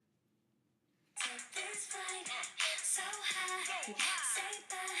You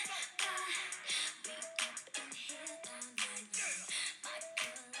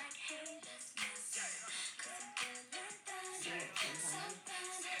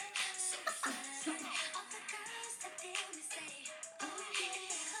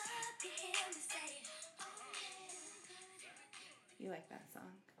like that song?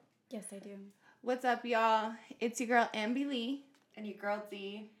 Yes, I do. What's up, y'all? It's your girl, Ambi Lee. And your girl,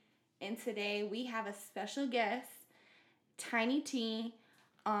 Z. And today we have a special guest, Tiny T,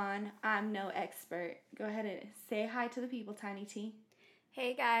 on I'm No Expert. Go ahead and say hi to the people, Tiny T.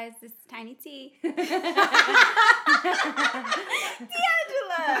 Hey guys, this is Tiny T. D'Angela!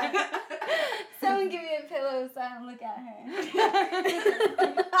 Someone give me a pillow so I don't look at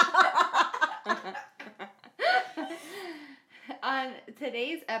her. On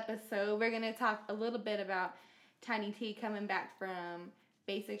today's episode, we're going to talk a little bit about Tiny T coming back from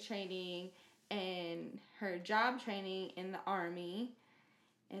basic training and her job training in the Army.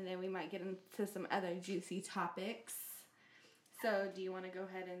 And then we might get into some other juicy topics. So, do you want to go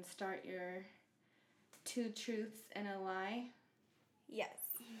ahead and start your 2 truths and a lie? Yes.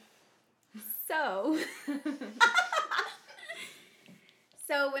 So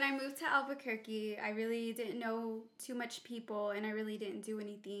when I moved to Albuquerque, I really didn't know too much people, and I really didn't do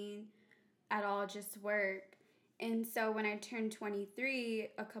anything at all, just work. And so when I turned 23,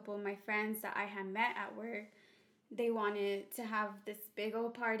 a couple of my friends that I had met at work, they wanted to have this big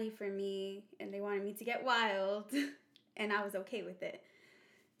old party for me, and they wanted me to get wild, and I was okay with it.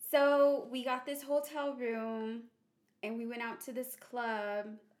 So we got this hotel room, and we went out to this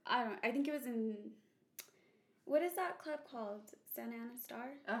club. I think it was in, what is that club called? Santa Ana Star?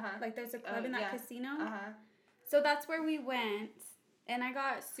 Uh-huh. Like there's a club in that casino? Uh-huh. So that's where we went, and I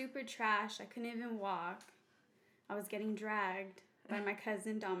got super trashed. I couldn't even walk. I was getting dragged by my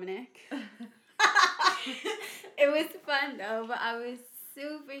cousin Dominic. It was fun though, but I was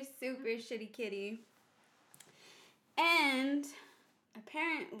super, super shitty kitty. And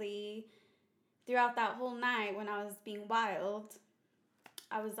apparently, throughout that whole night when I was being wild,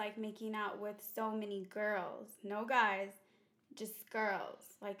 I was like making out with so many girls. No guys, just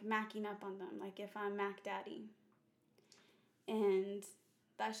girls. Like macking up on them, like if I'm Mac Daddy. And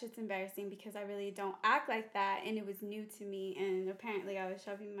that shit's embarrassing because I really don't act like that, and it was new to me, and apparently I was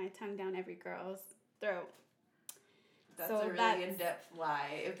shoving my tongue down every girl's throat. That's a really in-depth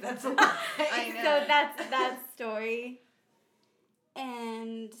lie, if that's a lie. I know. So that's that story.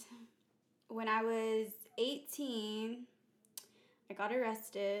 And when I was 18, I got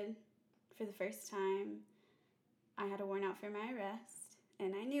arrested for the first time. I had a warrant out for my arrest,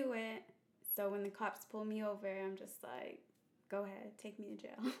 and I knew it. So when the cops pulled me over, I'm just like, go ahead, take me to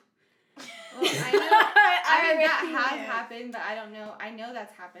jail. Well, I know. I mean, that has happened, but I don't know. I know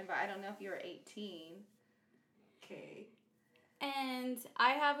that's happened, but I don't know if you were 18. Okay. And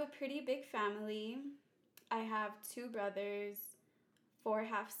I have a pretty big family. I have 2 brothers, 4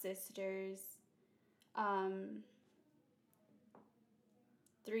 half-sisters,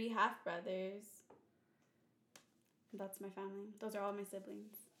 3 half-brothers. That's my family. Those are all my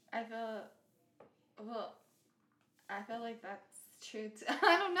siblings. I feel like that's true too.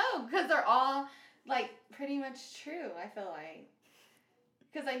 I don't know, because they're all, like, pretty much true, I feel like.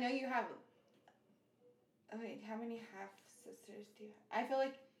 Because I know you have, wait, how many half-sisters do you have? I feel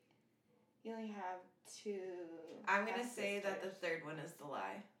like you only have 2 I'm going to say that the third one is the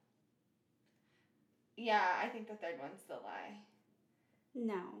lie. Yeah, I think the third one's the lie.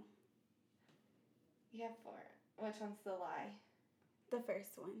 No. You have 4. Which one's the lie? The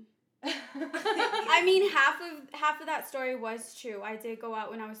first one. I mean, half of that story was true. I did go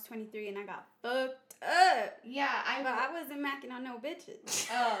out when I was 23 and I got fucked up. Yeah, but I wasn't macking on no bitches.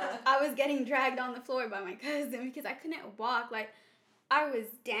 Oh. I was getting dragged on the floor by my cousin because I couldn't walk. Like, I was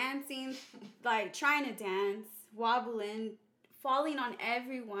dancing, like, trying to dance, wobbling, falling on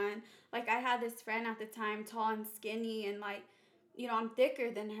everyone. Like, I had this friend at the time, tall and skinny, and, like, you know, I'm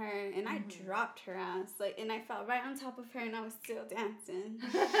thicker than her, and I dropped her ass, like, and I fell right on top of her, and I was still dancing.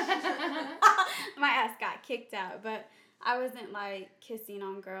 My ass got kicked out, but I wasn't, like, kissing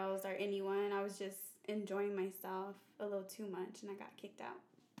on girls or anyone. I was just enjoying myself a little too much, and I got kicked out.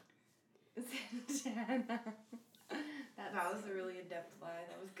 That was a really in-depth lie.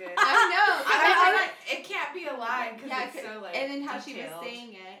 That was good. I know. It can't be a lie because it's so, like, and then how detailed. she was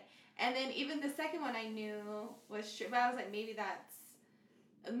saying it. And then even the second one I knew was true. But I was like, maybe it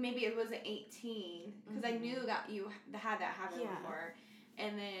wasn't 18. Because I knew that you had that happen before.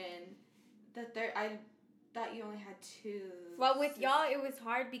 And then the third, I thought you only had 2. Well, with y'all, it was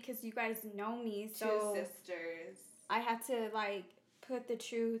hard because you guys know me. So 2 sisters. I had to, like, put the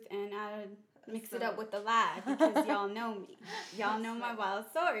truth and add mix it up with the lie because y'all know me. Y'all know my wild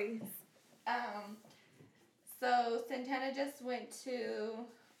stories. So Santana just went to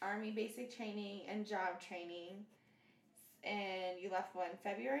Army basic training and job training, and you left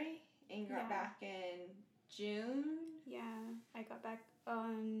February, and you got back in June. Yeah, I got back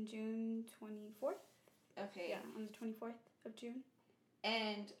on June 24th. Okay. Yeah, on the 24th of June.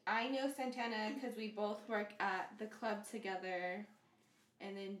 And I know Santana because we both work at the club together,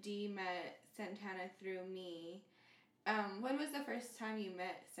 and then Dee met Santana through me. When was the first time you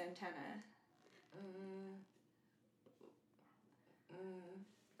met Santana?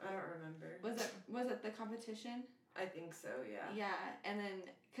 I don't remember. Was it the competition? I think so, yeah. Yeah, and then,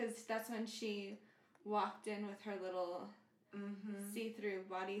 because that's when she walked in with her little see-through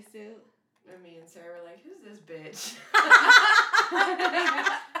bodysuit. Me and Sarah were like, who's this bitch?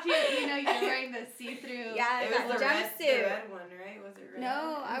 You're wearing the see-through. Yeah, it was the jumpsuit. red one, right? Was it red?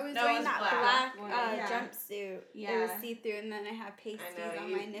 No, I was wearing that black jumpsuit. Yeah. It was see-through, and then I had pasties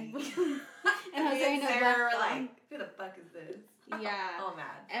on my nipples. And I was wearing Sarah were like, who the fuck is this? Yeah. All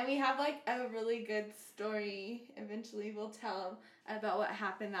mad. And we have like a really good story. Eventually we'll tell about what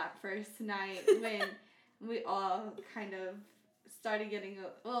happened that first night when we all kind of started getting,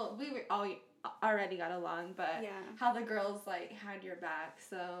 we were all already got along, but how the girls like had your back.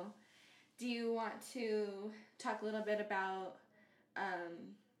 So do you want to talk a little bit about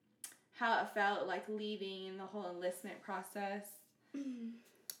how it felt like leaving and the whole enlistment process?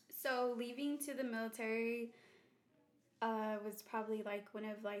 So leaving to the military was probably like one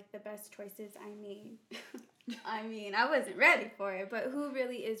of like the best choices I made. I mean, I wasn't ready for it, but who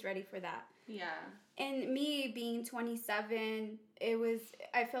really is ready for that? Yeah. And me being 27,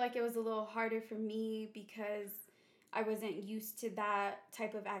 I feel like it was a little harder for me because I wasn't used to that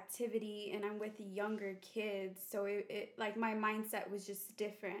type of activity, and I'm with younger kids, so it like my mindset was just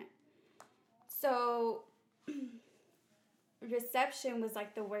different. So reception was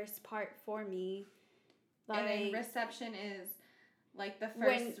like the worst part for me. Like, and then reception is like the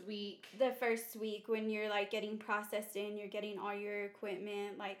first week. The first week when you're like getting processed in, you're getting all your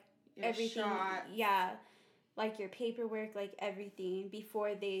equipment, like your everything. Shots. Yeah. Like your paperwork, like everything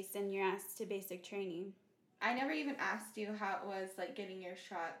before they send your ass to basic training. I never even asked you how it was like getting your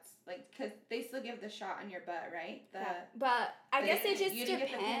shots, like, because they still give the shot on your butt, right? But I guess it just depends. You didn't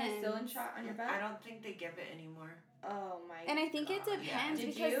get the penicillin shot on your butt? I don't think they give it anymore. Oh my! And I think it depends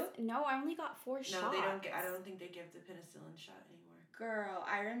because no, I only got 4 shots. No, they don't get. I don't think they give the penicillin shot anymore. Girl,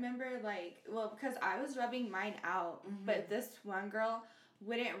 I remember because I was rubbing mine out, but this one girl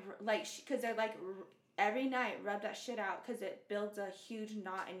wouldn't because they're like every night rub that shit out because it builds a huge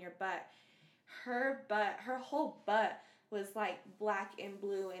knot in your butt. Her whole butt was like black and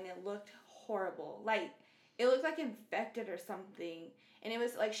blue, and it looked horrible. Like it looked like infected or something, and it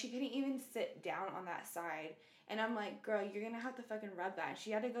was like she couldn't even sit down on that side. And I'm like, girl, you're going to have to fucking rub that. And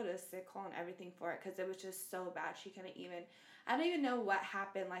she had to go to a sick hall and everything for it because it was just so bad. She couldn't even, I don't even know what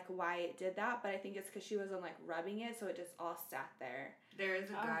happened, like why it did that, but I think it's because she wasn't like rubbing it, so it just all sat there. There is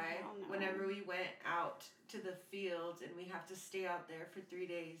a guy, whenever we went out to the fields and we have to stay out there for 3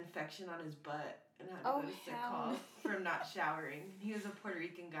 days, infection on his butt and had to go to sick hall from not showering. He was a Puerto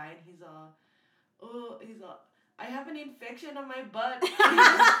Rican guy and he's all, I have an infection on my butt.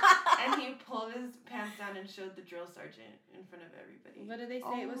 And he pulled his pants down and showed the drill sergeant in front of everybody. What did they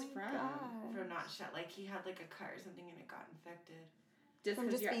say it was from? God. From not like he had like a cut or something and it got infected. From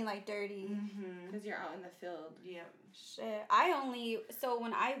just being like dirty. Because you're out in the field. Yeah. Shit.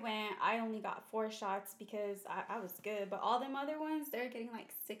 When I went, I only got 4 shots because I was good. But all them other ones, they're getting like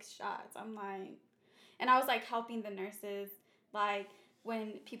 6 shots. I'm like, and I was like helping the nurses. Like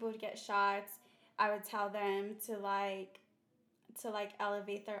when people would get shots, I would tell them to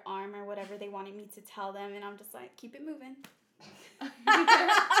elevate their arm or whatever they wanted me to tell them, and I'm just like, keep it moving.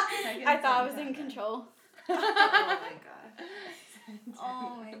 I thought I was in control. Oh my god.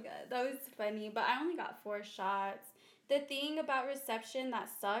 Oh my god, that was funny. But I only got 4 shots. The thing about reception that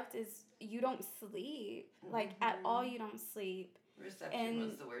sucked is you don't sleep. Like at all, you don't sleep. Reception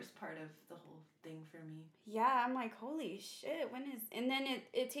was the worst part of the whole thing for me. Yeah, I'm like, holy shit, and then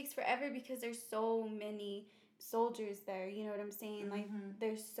it takes forever because there's so many soldiers there, you know what I'm saying? Like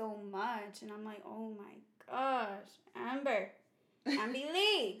there's so much, and I'm like, oh my gosh, Amber, Amby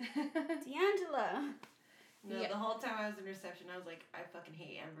Lee, D'Angela. No, the whole time I was in reception, I was like, I fucking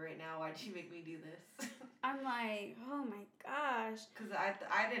hate Amber right now. Why'd she make me do this? I'm like, oh my gosh. Because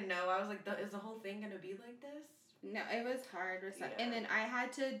I didn't know. I was like, is the whole thing gonna be like this? No, it was hard. And then I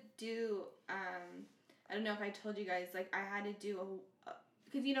had to do, I don't know if I told you guys, like, I had to do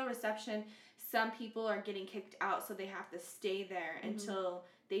because, reception, some people are getting kicked out, so they have to stay there until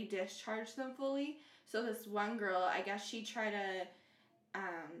they discharged them fully. So this one girl, I guess she tried to,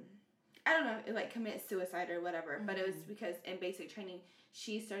 I don't know, like commit suicide or whatever, but it was because in basic training,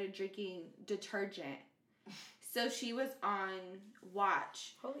 she started drinking detergent. So she was on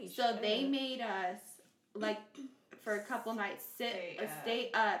watch. Holy shit. So they made us, like, for a couple nights, stay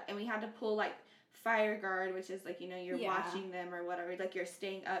up, and we had to pull, like, fire guard, which is, like, you know, you're watching them or whatever, like, you're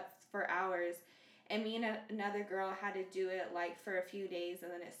staying up for hours. And me and another girl had to do it, like, for a few days,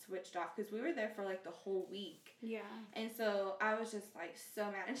 and then it switched off, because we were there for, like, the whole week. Yeah. And so I was just, like, so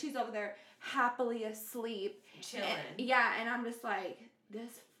mad. And she's over there happily asleep. Chilling. And I'm just like,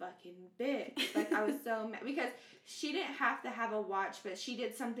 this fucking bitch. Like, I was so mad. Because she didn't have to have a watch, but she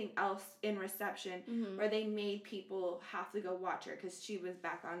did something else in reception where they made people have to go watch her because she was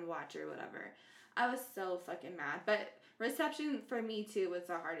back on watch or whatever. I was so fucking mad. But reception for me, too, was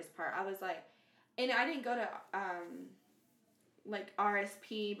the hardest part. I was like, and I didn't go to, like,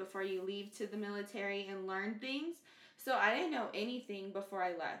 RSP before you leave to the military and learn things. So I didn't know anything before I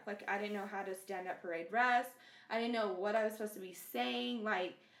left. Like, I didn't know how to stand up parade rest. I didn't know what I was supposed to be saying.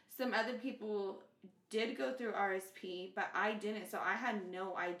 Like, some other people did go through RSP, but I didn't. So I had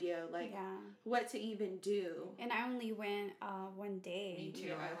no idea, like, what to even do. And I only went 1 day. Me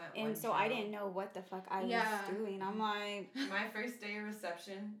too. I went and so I didn't know what the fuck I was doing. I'm like... My first day of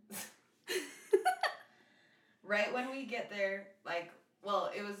reception... Right when we get there, like,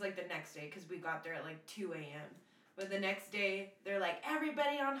 well, it was, like, the next day, because we got there at, like, 2 a.m. But the next day, they're like,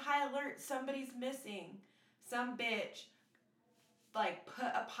 everybody on high alert, somebody's missing. Some bitch, like, put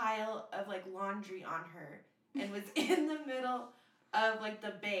a pile of, like, laundry on her and was in the middle of, like,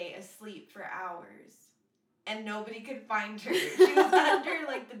 the bay asleep for hours. And nobody could find her. She was under,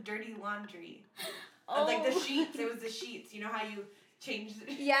 like, the dirty laundry. Of, like, the sheets. It was the sheets. You know how you change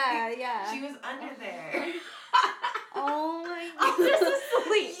the... Yeah. She was under there. Oh my god. I'm just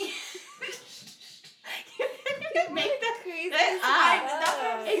asleep. You make that crazy.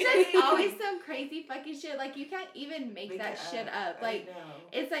 It's just always some crazy fucking shit. Like, you can't even make that shit up. Like,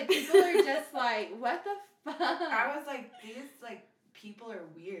 it's like people are just like, what the fuck? I was like, these, like, people are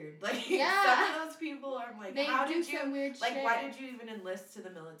weird. Like, some of those people are like, they how do did you, some weird like, shit. why did you even enlist to the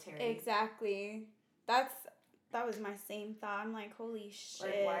military? Exactly. That was my same thought. I'm like, holy shit.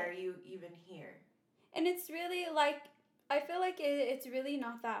 Like, why are you even here? And it's really, like, I feel like it's really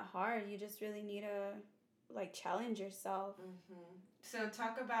not that hard. You just really need to, like, challenge yourself. So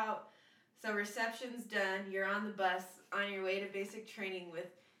talk about, so reception's done. You're on the bus on your way to basic training with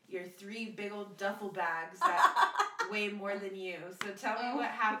your 3 big old duffel bags that weigh more than you. So tell me what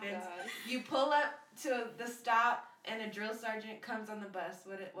happens. God. You pull up to the stop and a drill sergeant comes on the bus.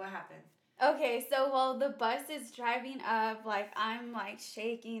 What happened? Okay, so while the bus is driving up, like, I'm, like,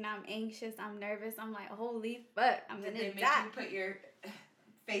 shaking, I'm anxious, I'm nervous, I'm like, holy fuck, I'm gonna die. Did they make you put your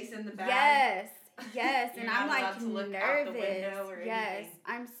face in the bag? Yes, and I'm, like, to look nervous. Out the window or anything.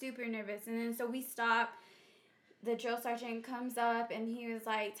 I'm super nervous. And then so we stop, the drill sergeant comes up, and he was,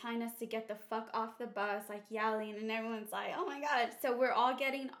 like, telling us to get the fuck off the bus, like, yelling, and everyone's like, oh my god. So we're all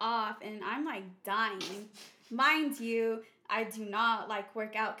getting off, and I'm, like, dying. Mind you, I do not, like,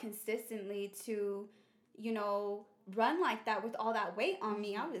 work out consistently to, you know, run like that with all that weight on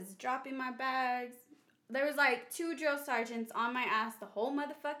me. I was dropping my bags. There was, like, 2 drill sergeants on my ass the whole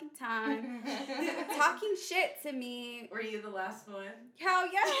motherfucking time, talking shit to me. Were you the last one? Hell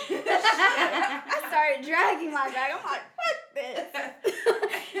yeah. I started dragging my bag. I'm like, fuck this.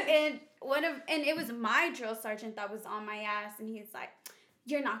 and it was my drill sergeant that was on my ass, and he's like,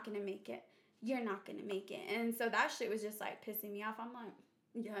 you're not gonna make it. You're not gonna make it. And so that shit was just, like, pissing me off. I'm like,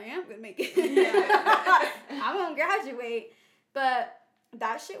 yeah, I am gonna make it. I'm gonna graduate. But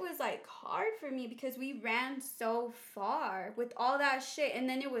that shit was, like, hard for me because we ran so far with all that shit, and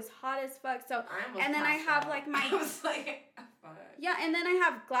then it was hot as fuck. So, and then I have, like, my... I was like, fuck. Yeah, and then I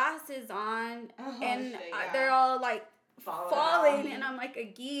have glasses on, and shit, they're all, like, falling, and I'm like a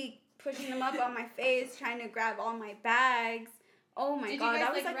geek, pushing them up on my face, trying to grab all my bags. Oh my god,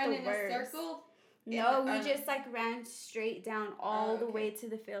 that was, like, run the in worst. a circle? No, we just, like, ran straight down all the way to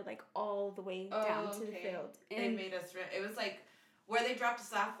the field, like, all the way down to the field. And they made us run. It was, like, where they dropped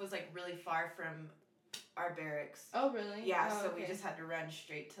us off was, like, really far from our barracks. Oh, really? Yeah, so we just had to run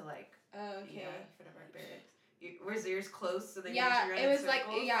straight to, like, you know, in front of our barracks. Was yours close? So they made you run it was in like,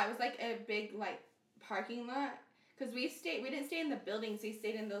 circles? it was like a big, like, parking lot. Because we didn't stay in the buildings, we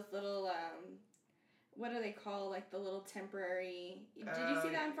stayed in those little, what are they called? Like the little temporary. Did you see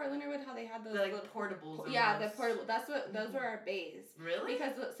that in Fort Leonard Wood? How they had those like little portables. Yeah, the portable. That's what those were our bays. Really?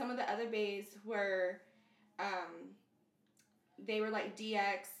 Because some of the other bays were, they were like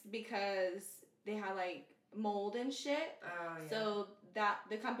DX because they had like mold and shit. Oh yeah. So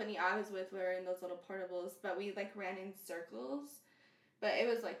the company I was with were in those little portables, but we like ran in circles. But it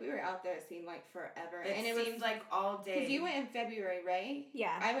was like we were out there. It seemed like forever, and it seemed like all day. Because you went in February, right?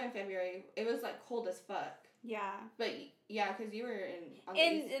 Yeah. I went in February. It was like cold as fuck. Yeah. But yeah, because you were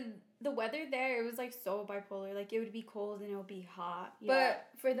in the weather there, it was like so bipolar. Like it would be cold and it would be hot. Yeah. But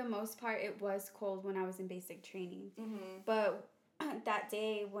for the most part, it was cold when I was in basic training. Mm-hmm. But that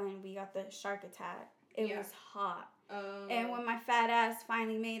day when we got the shark attack, it was hot. Oh. And when my fat ass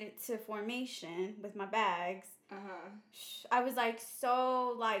finally made it to formation with my bags, I was like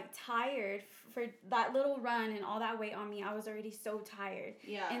so like tired for that little run and all that weight on me. I was already so tired.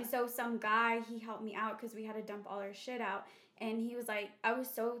 Yeah. And so some guy, he helped me out because we had to dump all our shit out. And he was like, I was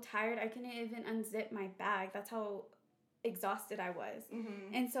so tired, I couldn't even unzip my bag. That's how exhausted I was.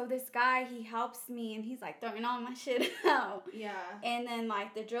 Mm-hmm. And so this guy, he helps me and he's like throwing all my shit out. Yeah. And then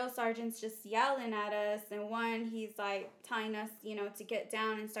like the drill sergeant's just yelling at us. And one, he's like telling us, to get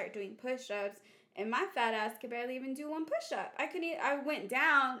down and start doing push-ups. And my fat ass could barely even do one push-up. I went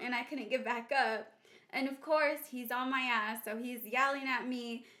down and I couldn't get back up. And of course, he's on my ass. So he's yelling at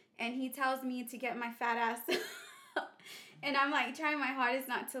me and he tells me to get my fat ass up. And I'm like trying my hardest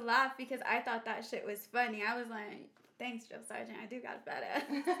not to laugh because I thought that shit was funny. I was like, thanks, drill sergeant. I do got a fat ass.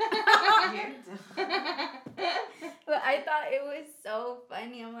 But I thought it was so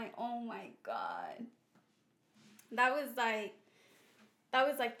funny. I'm like, oh my God. That was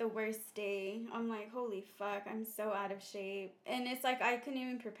like the worst day. I'm like, holy fuck, I'm so out of shape. And it's like I couldn't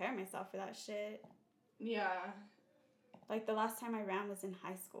even prepare myself for that shit. Yeah. Like the last time I ran was in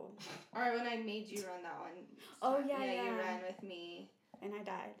high school. Or when I made you run that one. Oh, yeah. Yeah, you ran with me. And I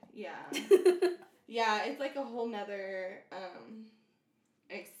died. Yeah. Yeah, it's like a whole nother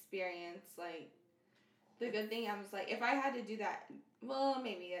experience. Like, the good thing, I was like, if I had to do that, well,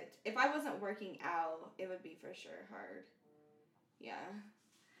 maybe if I wasn't working out, it would be for sure hard. Yeah.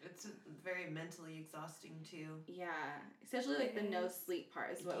 It's very mentally exhausting, too. Yeah. Especially, like, the no sleep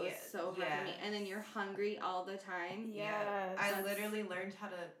part is what was so hard for me. And then you're hungry all the time. Yeah. I literally learned how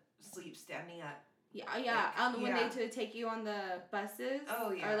to sleep standing up. Yeah. When they take you on the buses.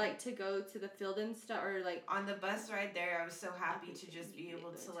 Oh, yeah. Or, like, to go to the field and stuff. Or, like... On the bus ride there, I was so happy to just be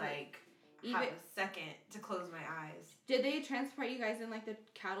able to, like... have a second to close my eyes. Did they transport you guys in, like, the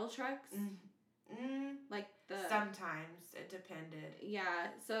cattle trucks? Like the... Sometimes. It depended. Yeah.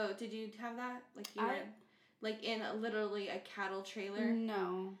 So, did you have that? Like, you were like, in literally a cattle trailer?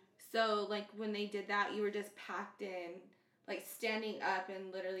 No. So, like, when they did that, you were just packed in, like, standing up,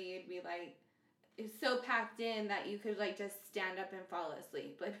 and literally you'd be, like... It's so packed in that you could, like, just stand up and fall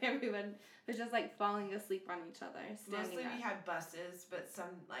asleep. Like, everyone was just, like, falling asleep on each other, standing Mostly up. we had buses, but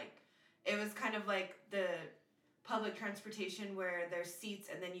some, like... It was kind of like the public transportation where there's seats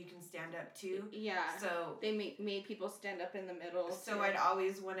and then you can stand up too. Yeah. So they made people stand up in the middle. So I'd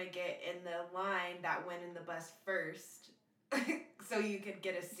always want to get in the line that went in the bus first so you could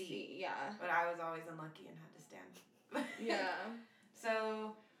get a seat. Yeah. But I was always unlucky and had to stand. Yeah.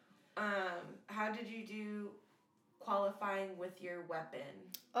 So, how did you do qualifying with your weapon?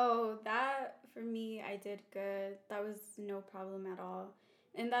 Oh, that, for me, I did good. That was no problem at all.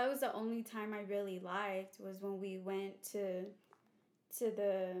 And that was the only time I really liked was when we went to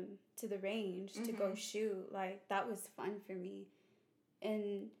the range to go shoot. Like, that was fun for me.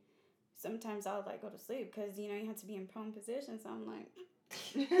 And sometimes I would, like, go to sleep because, you have to be in prone position. So I'm like...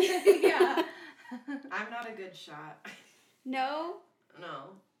 Yeah. I'm not a good shot. No?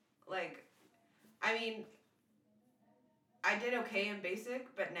 No. Like, I mean... I did okay in basic,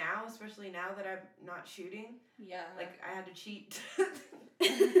 but now, especially now that I'm not shooting, like, I had to cheat.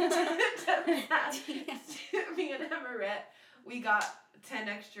 Me and Emirette, we got 10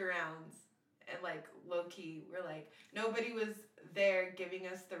 extra rounds, and, like, low-key, we're like, nobody was there giving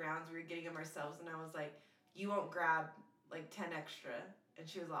us the rounds, we were getting them ourselves, and I was like, you won't grab, like, 10 extra, and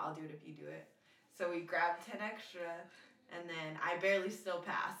she was like, I'll do it if you do it. So we grabbed 10 extra, and then I barely still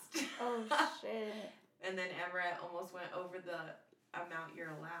passed. Oh, shit. And then Everett almost went over the amount you're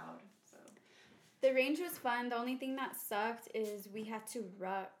allowed. So the range was fun. The only thing that sucked is we had to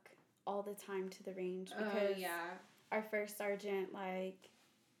ruck all the time to the range because our first sergeant, like,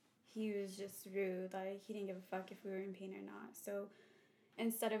 he was just rude. Like, he didn't give a fuck if we were in pain or not. So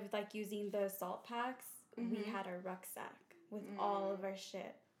instead of, like, using the assault packs, we had a rucksack with all of our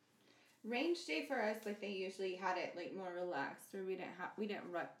shit. Range day for us, like, they usually had it, like, more relaxed, or we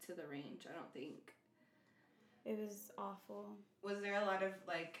didn't ruck to the range, I don't think. It was awful. Was there a lot of,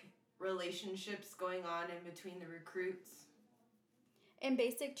 like, relationships going on in between the recruits? In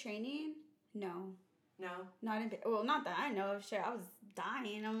basic training? No. No? Not that I know of. Shit, I was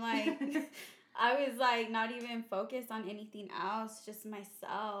dying. I'm like, I was like not even focused on anything else, just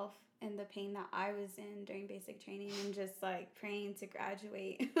myself and the pain that I was in during basic training and just like praying to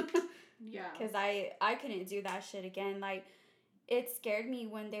graduate. Yeah. Because I couldn't do that shit again. Like, it scared me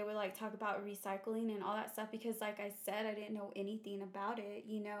when they would like talk about recycling and all that stuff because, like I said, I didn't know anything about it,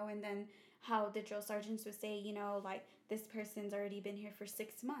 you know, and then how the drill sergeants would say, you know, like, this person's already been here for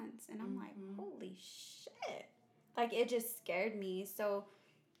 6 months. And I'm like, holy shit. Like, it just scared me. So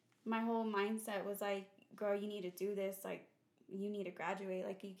my whole mindset was like, girl, you need to do this. Like, you need to graduate.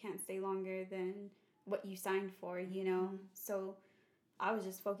 Like, you can't stay longer than what you signed for, you know? So I was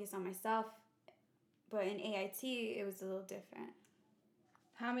just focused on myself. But in AIT, it was a little different.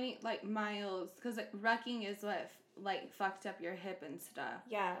 How many, like, miles? Because like, rucking is what, like, fucked up your hip and stuff.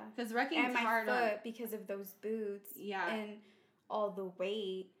 Yeah. Because rucking is hard on... And my foot, because of those boots. Yeah. And all the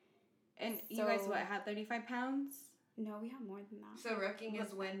weight. And so, you guys, what, had 35 pounds? No, we have more than that. So rucking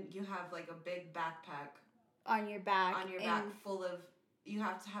is when you have, like, a big backpack. On your back. Full of... You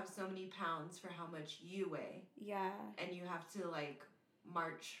have to have so many pounds for how much you weigh. Yeah. And you have to, like,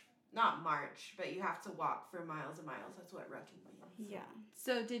 march... Not march, but you have to walk for miles and miles. That's what rucking means. Yeah.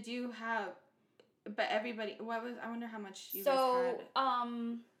 So did you have, but everybody, what was, I wonder how much you guys had.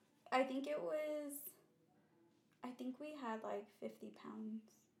 I think we had like 50 pounds.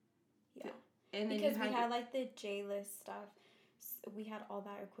 Yeah. And then because we had like the J-list stuff. So we had all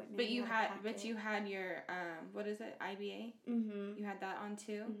that equipment. But you had your, what is it, IBA? Mm-hmm. You had that on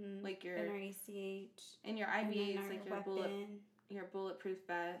too? Mm-hmm. Like your. And our ACH. And your IBA is like your bulletproof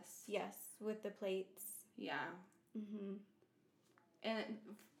vest. Yes, with the plates. Yeah. Mhm. And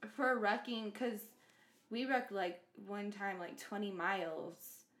for rucking, because we rucked like one time like 20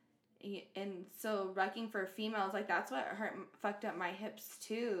 miles. And so rucking for females, like that's what fucked up my hips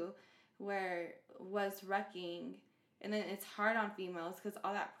too, was rucking. And then it's hard on females because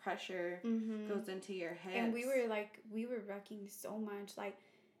all that pressure goes into your hips. And we were rucking so much, like,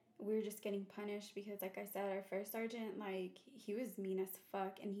 we were just getting punished because, like I said, our first sergeant, like, he was mean as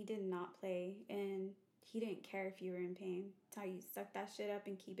fuck, and he did not play, and he didn't care if you were in pain. It's how you suck that shit up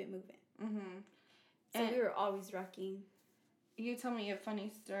and keep it moving. Mm-hmm. So and we were always rucking. You told me a funny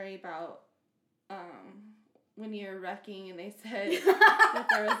story about when you were rucking, and they said that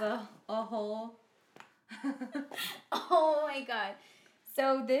there was a hole. Oh, my God.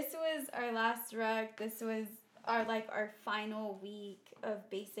 So this was our last ruck. This was our final week of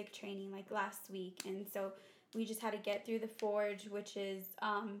basic training, like last week, and so we just had to get through the forge, which is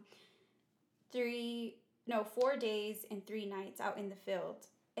 4 days and 3 nights out in the field,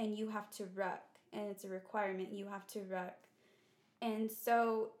 and you have to ruck, and it's a requirement, you have to ruck. And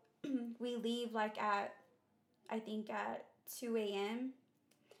so we leave like at 2 a.m.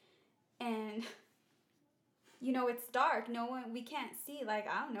 and you know, it's dark, we can't see, like,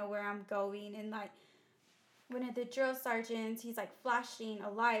 I don't know where I'm going, and like one of the drill sergeants, he's like flashing a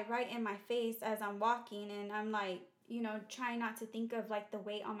light right in my face as I'm walking, and I'm like, you know, trying not to think of like the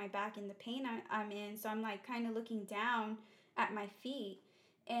weight on my back and the pain I'm in. So I'm like kind of looking down at my feet,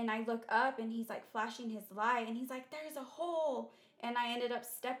 and I look up, and he's like flashing his light, and he's like, there's a hole, and I ended up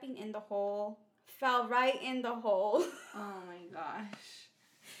stepping in the hole, fell right in the hole. Oh my gosh.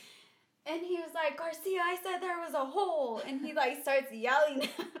 And he was like, Garcia, I said there was a hole, and he like starts yelling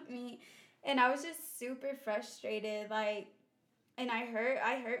at me. And I was just super frustrated, like, and I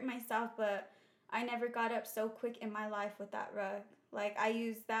hurt myself, but I never got up so quick in my life with that rug. Like, I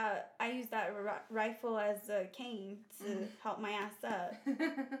used that rifle as a cane to help my ass up.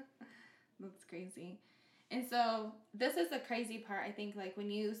 That's crazy. And so, this is the crazy part, I think, like, when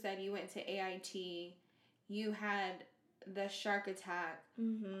you said you went to AIT, you had the shark attack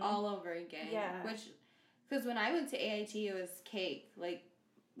all over again. Yeah. Because when I went to AIT, it was cake. Like,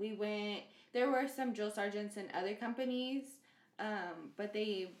 we went, there were some drill sergeants in other companies, but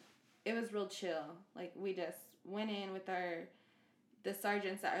it was real chill. Like, we just went in with the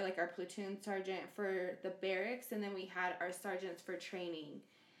sergeants that are like our platoon sergeant for the barracks, and then we had our sergeants for training,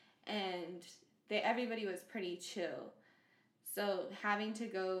 and everybody was pretty chill. So having to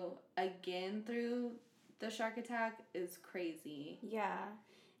go again through the shark attack is crazy. Yeah.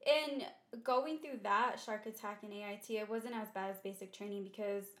 And going through that shark attack in AIT, it wasn't as bad as basic training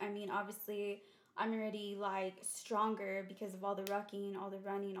because, I mean, obviously I'm already, like, stronger because of all the rucking, all the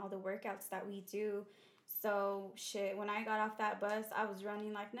running, all the workouts that we do. So, shit, when I got off that bus, I was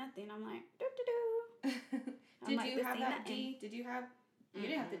running like nothing. I'm like, do-do-do. Did you have that, D? Did you have... You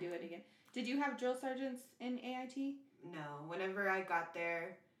didn't have to do it again. Did you have drill sergeants in AIT? No. Whenever I got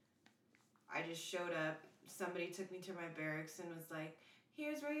there, I just showed up. Somebody took me to my barracks and was like,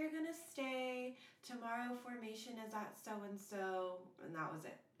 here's where you're going to stay. Tomorrow formation is at so-and-so. And that was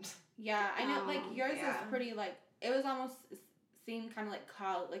it. Yeah, I know. Like yours yeah. is pretty like it was almost seemed kind of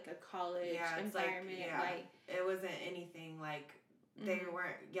like a college environment. Like it wasn't anything like they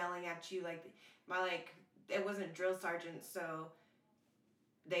weren't yelling at you like it wasn't drill sergeant, so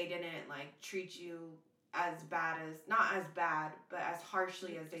they didn't like treat you as bad as not as bad but as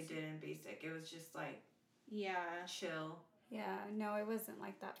harshly as they did in basic. It was just like chill. Yeah, no, it wasn't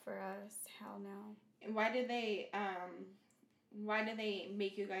like that for us. Hell no. And why did they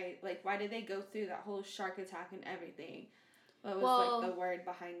make you guys like why did they go through that whole shark attack and everything? What was like the word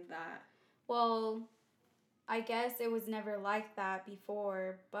behind that? Well, I guess it was never like that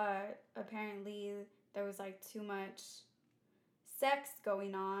before, but apparently there was like too much sex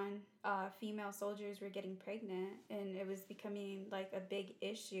going on. Female soldiers were getting pregnant and it was becoming like a big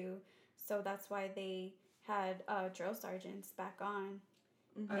issue. So that's why they had drill sergeants back on.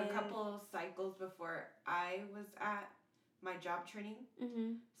 Mm-hmm. A couple cycles before I was at my job training,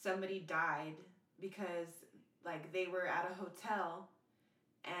 somebody died because like they were at a hotel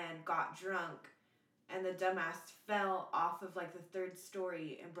and got drunk and the dumbass fell off of like the 3rd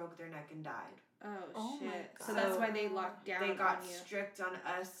story and broke their neck and died. Oh shit. So that's why they locked down. They got strict on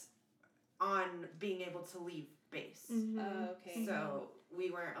us on being able to leave base. Oh, okay. So we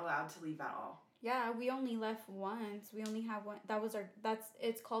weren't allowed to leave at all. Yeah, we only left once. We only have one.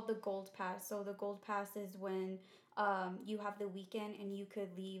 It's called the Gold Pass. So the Gold Pass is when you have the weekend and you could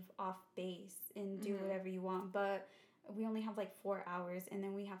leave off base and do whatever you want. But we only have like 4 hours and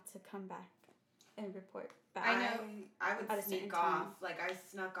then we have to come back and report back. I would sneak off. Like I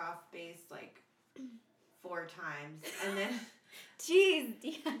snuck off base like 4 times and then jeez.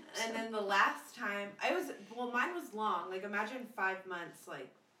 And then the last time mine was long. Like imagine 5 months like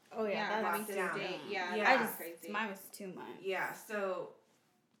oh yeah, that makes down. Yeah, crazy. Mine was 2 months. Yeah, so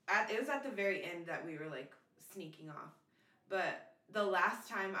it was at the very end that we were like sneaking off. But the last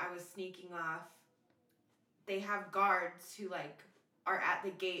time I was sneaking off, they have guards who like are at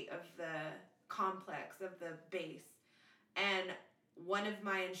the gate of the complex of the base, and one of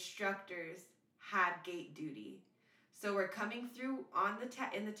my instructors had gate duty. So we're coming through on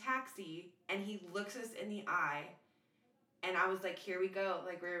in the taxi, and he looks us in the eye. And I was like, here we go.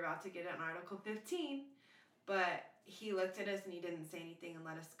 Like, we're about to get an Article 15. But he looked at us and he didn't say anything and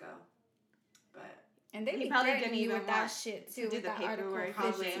let us go. But and they probably didn't even with that shit too. To do the paperwork.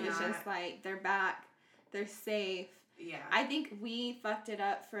 It was just like, they're back. They're safe. Yeah. I think we fucked it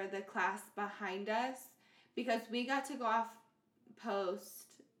up for the class behind us because we got to go off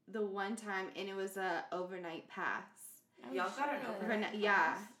post the one time and it was a overnight pass. Oh, y'all got an overnight pass?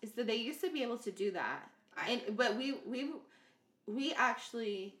 Yeah. So they used to be able to do that. But we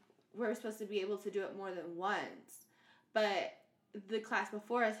actually were supposed to be able to do it more than once, but the class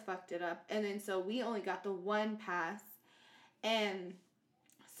before us fucked it up, and then so we only got the one pass, and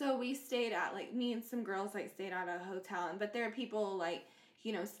so we stayed at like me and some girls like stayed at a hotel, but there are people like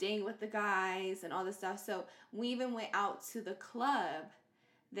staying with the guys and all this stuff. So we even went out to the club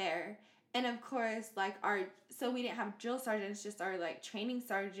there, and of course like so we didn't have drill sergeants, just our like training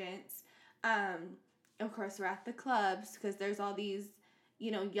sergeants. Of course, we're at the clubs because there's all these,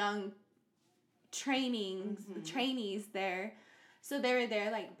 young trainees there. So they were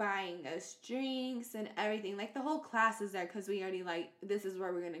there, like, buying us drinks and everything. Like, the whole class is there because we already, like, this is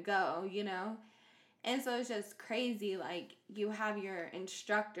where we're going to go, And so it's just crazy. Like, you have your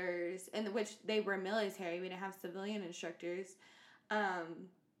instructors, and which they were military. We didn't have civilian instructors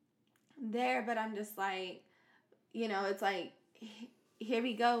there. But I'm just like, it's like, here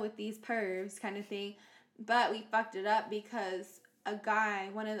we go with these pervs kind of thing. But we fucked it up because a guy,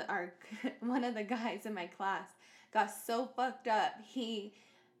 one of the guys in my class got so fucked up. He,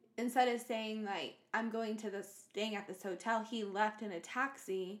 instead of saying like, I'm staying at this hotel, he left in a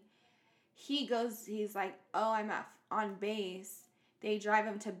taxi. He's like, oh, I'm on base. They drive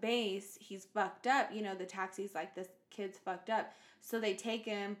him to base. He's fucked up. The taxi's like, this kid's fucked up. So they take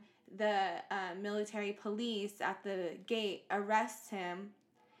him, the military police at the gate arrests him.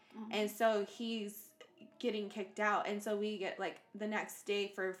 Mm-hmm. And so he's getting kicked out, and so we get like the next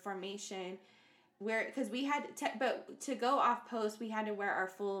day for formation because we had but to go off post we had to wear our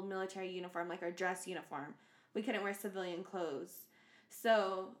full military uniform, like our dress uniform. We couldn't wear civilian clothes,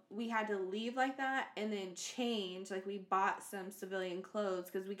 so we had to leave like that and then change. Like we bought some civilian clothes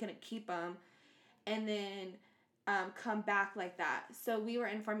because we couldn't keep them, and then come back like that. So we were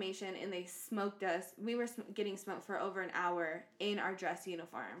in formation and they smoked us. We were getting smoked for over an hour in our dress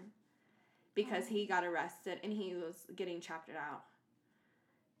uniform because he got arrested and he was getting chaptered out.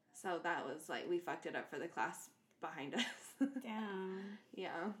 So that was like, we fucked it up for the class behind us. Damn.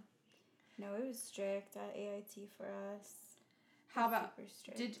 Yeah. No, it was strict at AIT for us. How about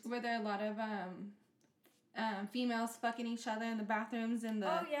were there a lot of females fucking each other in the bathrooms in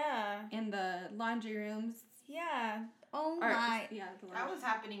the in the laundry rooms? Yeah. Oh my. Yeah, that was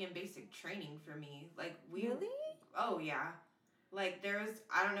happening in basic training for me. Like Really? Oh yeah. Like there was,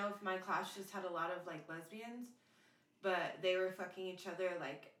 I don't know if my class just had a lot of like lesbians, but they were fucking each other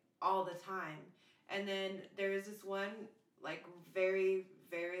like all the time. And then there was this one like very,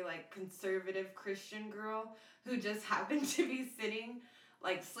 very like conservative Christian girl who just happened to be sitting,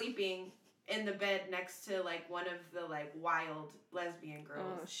 like sleeping in the bed next to like one of the like wild lesbian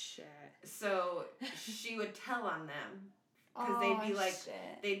girls. Oh shit. So she would tell on them because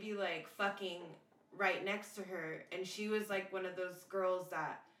they'd be like fucking right next to her, and she was like one of those girls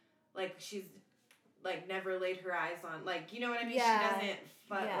that like she's like never laid her eyes on, like, you know what I mean? Yeah. She doesn't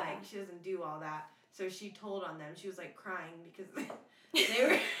like she doesn't do all that. So she told on them. She was like crying because they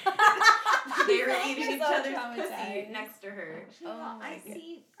were they were eating each other's pussy next to her. I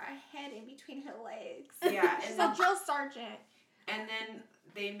see a head in between her legs. Yeah, she's a drill sergeant. And then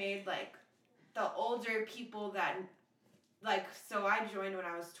they made like the older people that like, so I joined when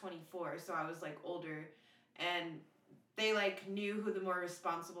I was 24, so I was like older, and they like knew who the more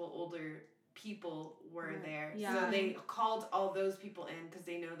responsible older people were there. Yeah. So they called all those people in because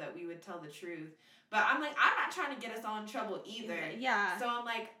they know that we would tell the truth. But I'm like, I'm not trying to get us all in trouble either. Yeah. So I'm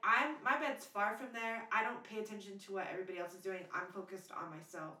like, my bed's far from there. I don't pay attention to what everybody else is doing. I'm focused on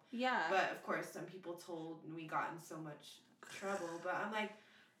myself. Yeah. But of course, some people told, and we got in so much trouble. But I'm like,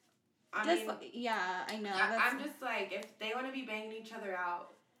 I know. I'm just like, if they want to be banging each other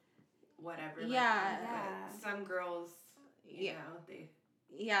out, whatever. Yeah. But some girls, you know, they.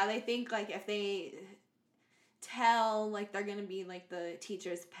 Yeah, they think like if they tell, like they're gonna be like the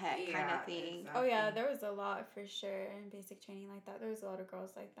teacher's pet kind of thing. Exactly. Oh yeah, there was a lot for sure in basic training like that. There was a lot of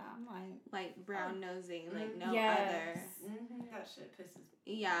girls like that. I'm like brown nosing, like no yes. other. Mm-hmm. That shit pisses me.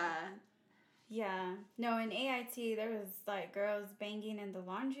 Yeah. Yeah. No, in AIT there was like girls banging in the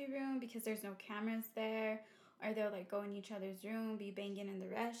laundry room because there's no cameras there. Or they'll like go in each other's room, be banging in the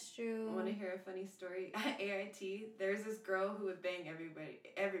restroom. I want to hear a funny story. At AIT, there's this girl who would bang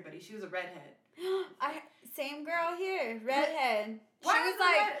everybody. She was a redhead. Same girl here, redhead. Why she was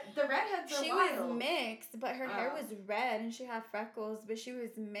like the redheads are she wild. Was mixed, but her hair was red and she had freckles, but she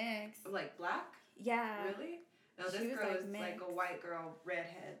was mixed. Like black? Yeah. Really? No, this girl was like a white girl,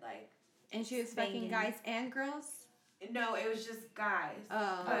 redhead, like. And she was fucking guys and girls? No, it was just guys.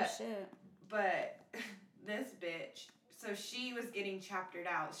 Oh shit. But this bitch, so she was getting chaptered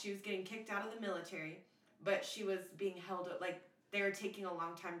out. She was getting kicked out of the military, but she was being held up, like, they were taking a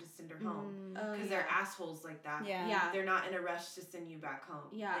long time to send her home. Because they're assholes like that. Yeah. They're not in a rush to send you back home.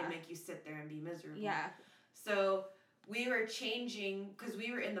 Yeah. They make you sit there and be miserable. Yeah. So we were changing, because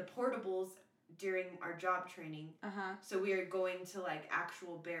we were in the portables during our job training. Uh-huh. So we were going to, like,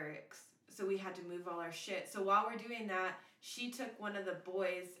 actual barracks. So we had to move all our shit. So while we're doing that, she took one of the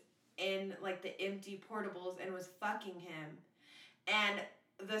boys in like the empty portables and was fucking him, and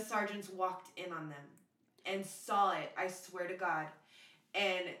the sergeants walked in on them and saw it, I swear to God,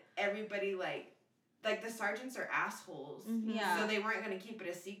 and everybody like the sergeants are assholes. Yeah. So they weren't gonna keep it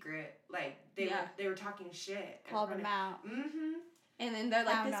a secret, like they were talking shit. Called them out. And then they're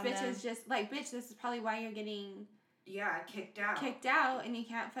like, this bitch is just like, bitch, this is probably why you're getting kicked out, and you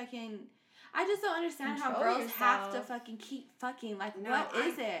can't fucking. I just don't understand Control how girls yourself. have to fucking keep fucking. Like, what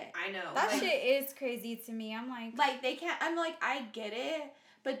is it? I know. That shit is crazy to me. I'm like, they can't. I'm like, I get it,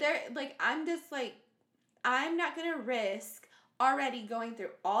 but they're like, I'm just like, I'm not gonna risk already going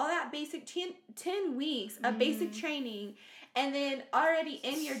through all that basic 10 weeks of basic training, and then already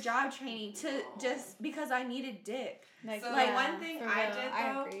in your job training to just because I needed dick. Like, so like one thing I did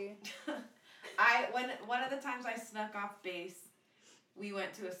though, I agree. one of the times I snuck off base, we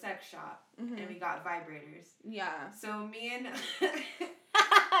went to a sex shop and we got vibrators. Yeah. So me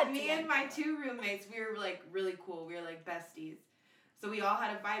and my two roommates, we were like really cool. We were like besties. So we all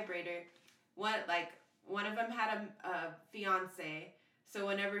had a vibrator. One of them had a fiance. So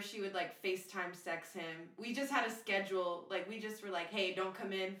whenever she would like FaceTime sex him, we just had a schedule. Like we just were like, hey, don't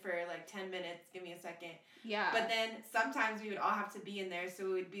come in for like 10 minutes. Give me a second. Yeah. But then sometimes we would all have to be in there. So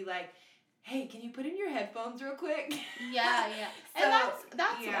it would be like, hey, can you put in your headphones real quick? Yeah. So, and that's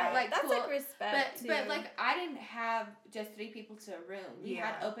like that's cool. Like respect. But like I didn't have just 3 people to a room. We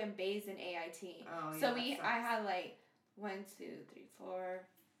had open bays in AIT. Oh, so I had like 1, 2, 3, 4,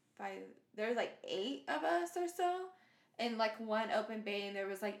 5. There was like 8 of us or so. In like one open bay, and there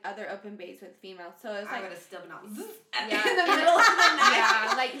was like other open bays with females. So it was like I would have still been out in the middle of the night.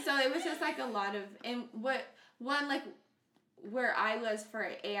 Yeah, like so it was just like a lot of, and one like where I was for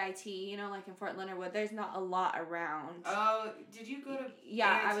AIT, you know, like in Fort Leonard Wood, there's not a lot around. Oh, did you go to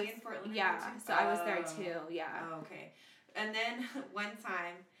yeah, AIT I was, in Fort Leonard yeah, Wood too? so I was there too, yeah. Oh, okay. And then one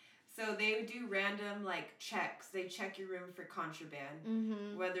time, so they would do random, like, checks. They check your room for contraband.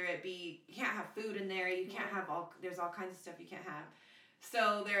 Mm-hmm. Whether it be, you can't have food in there, you can't have there's all kinds of stuff you can't have.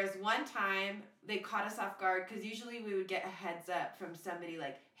 So there was one time they caught us off guard because usually we would get a heads up from somebody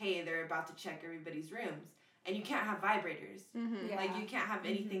like, hey, they're about to check everybody's rooms. And you can't have vibrators. Mm-hmm. Yeah. Like, you can't have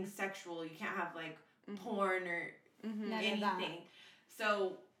anything sexual. You can't have, like, porn or anything.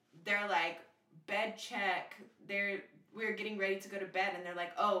 So they're like, bed check. We're getting ready to go to bed. And they're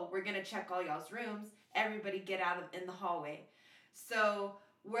like, oh, we're going to check all y'all's rooms. Everybody get out in the hallway. So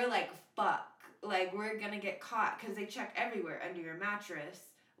we're like, fuck. Like, we're going to get caught because they check everywhere under your mattress.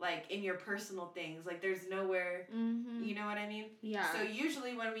 Like, in your personal things. Like, there's nowhere, you know what I mean? Yeah. So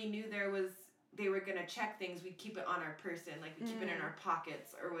usually when we knew they were going to check things, we'd keep it on our person. Like, we keep it in our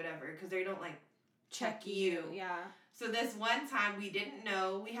pockets or whatever. Because they don't, like, check you. Yeah. So this one time, we didn't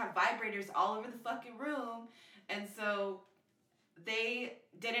know. We have vibrators all over the fucking room. And so they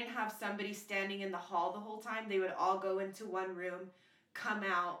didn't have somebody standing in the hall the whole time. They would all go into one room, come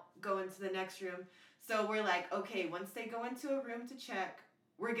out, go into the next room. So we're like, okay, once they go into a room to check,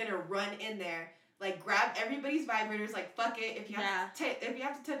 we're going to run in there. Like, grab everybody's vibrators, like, fuck it. If you have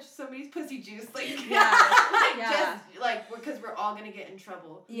to touch somebody's pussy juice, like, just, like, because we're all going to get in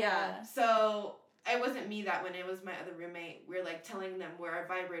trouble. Yeah. So, it wasn't me that one. It was my other roommate. We're, like, telling them where our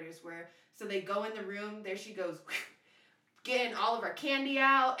vibrators were. So, they go in the room. There she goes, getting all of our candy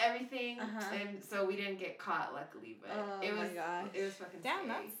out, everything. And so, we didn't get caught, luckily. But it was fucking damn,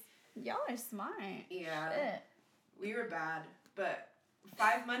 scary. Y'all are smart. Yeah. Shit. We were bad, but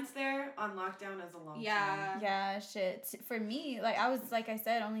 5 months there on lockdown is a long time. Yeah, shit. For me, like I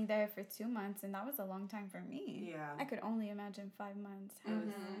said, only there for 2 months, and that was a long time for me. Yeah. I could only imagine 5 months. It was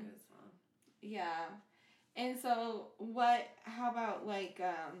long. Yeah. And so how about, like,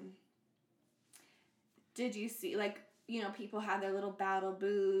 did you see, like, you know, people have their little battle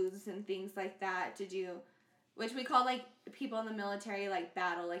booths and things like that. Which we call, like, people in the military, like,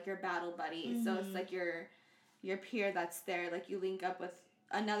 battle, like your battle buddy. So it's like your peer that's there, like, you link up with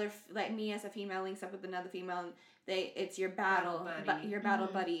another, like, me as a female links up with another female, and it's your battle buddy. Your battle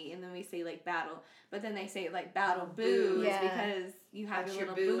buddy, and then we say, like, battle, but then they say, like, battle booze because you have that's your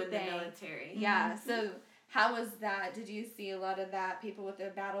little boo booth in thing. The military. Yeah, so how was that? Did you see a lot of that, people with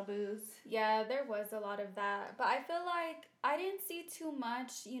their battle booths? Yeah, there was a lot of that, but I feel like I didn't see too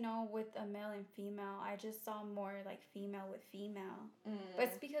much, you know, with a male and female. I just saw more, like, female with female. But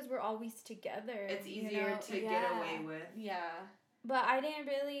it's because we're always together. It's easier to get away with. Yeah. But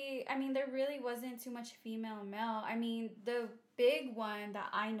there really wasn't too much female and male. I mean, the big one that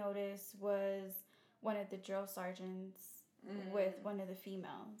I noticed was one of the drill sergeants with one of the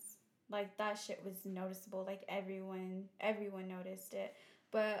females. Like, that shit was noticeable. Like, everyone noticed it.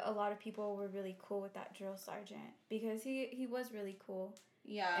 But a lot of people were really cool with that drill sergeant because he was really cool.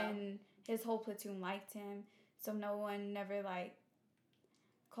 Yeah. And his whole platoon liked him. So no one never, like,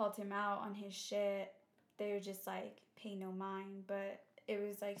 called him out on his shit. They were just, like, pay no mind. But it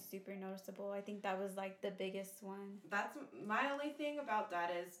was, like, super noticeable. I think that was, like, the biggest one. That's my only thing about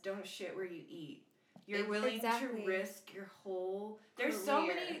that is don't shit where you eat. You're willing to risk your whole... There's so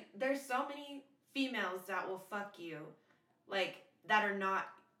many females that will fuck you, like, that are not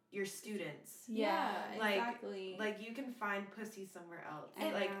your students. Yeah, like, exactly. Like, you can find pussy somewhere else.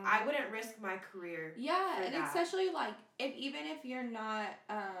 And like, I wouldn't risk my career. Yeah, for and that. especially, like, even if you're not,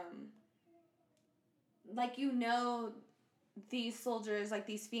 like, you know, these soldiers, like,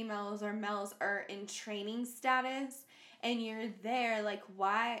 these females or males are in training status, and you're there, like,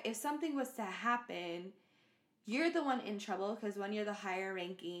 why, if something was to happen, you're the one in trouble, because one, you're the higher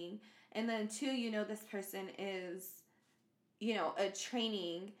ranking, and then two, you know, this person is, you know, a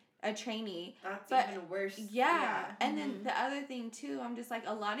trainee. That's even worse. Yeah. And then the other thing, too, I'm just like,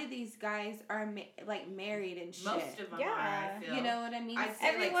 a lot of these guys are, like, married and shit. Most of them are, I feel. You know what I mean?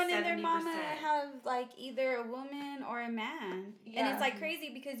 Everyone like and their mama have, like, either a woman or a man. Yeah. And it's, like, crazy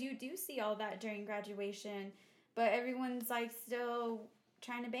because you do see all that during graduation, but everyone's, like, still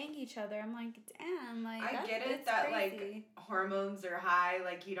trying to bang each other. I'm like, damn, like, I get it that, crazy. like, hormones are high,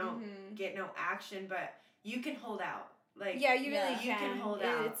 like, you don't get no action, but you can hold out. Like, yeah, you really you can hold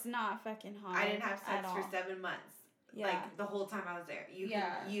out. It's not fucking hard. I didn't have sex for 7 months. Yeah. Like, the whole time I was there.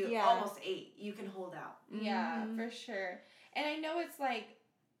 You almost 8. You can hold out. Yeah, for sure. And I know it's, like,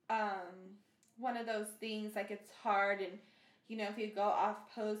 one of those things, like, it's hard and, you know, if you go off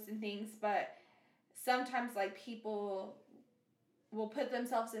post and things, but sometimes, like, people will put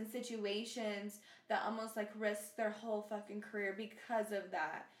themselves in situations that almost like risk their whole fucking career because of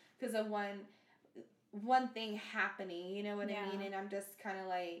that. Because of one thing happening, you know what I mean? And I'm just kind of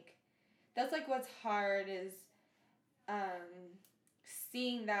like, that's like what's hard is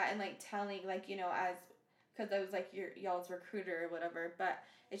seeing that and like telling, like, you know, as, because I was like y'all's recruiter or whatever, but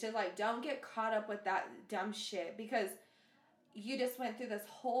it's just like, don't get caught up with that dumb shit, because you just went through this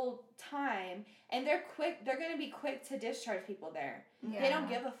whole time, and they're going to be quick to discharge people there. They don't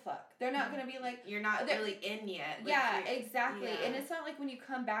give a fuck. They're not going to be like, you're not really in yet. Like, exactly. Yeah. And it's not like when you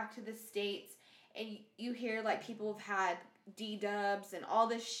come back to the States and you hear like people have had D-dubs and all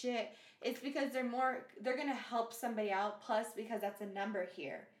this shit. It's because they're going to help somebody out, plus because that's a number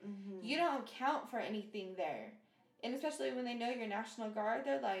here. Mm-hmm. You don't count for anything there. And especially when they know you're National Guard,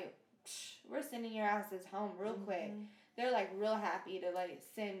 they're like, we're sending your asses home real quick. They're like real happy to like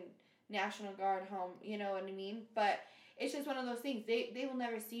send National Guard home, you know what I mean? But it's just one of those things. They will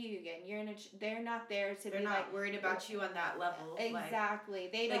never see you again. They're not there to. They're not worried about you on that level. Exactly.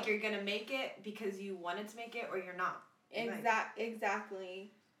 They don't, like you're gonna make it because you wanted to make it, or you're not.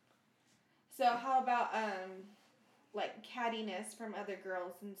 Exactly. So how about like cattiness from other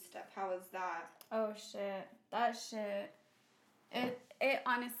girls and stuff? How was that? Oh shit, that shit. It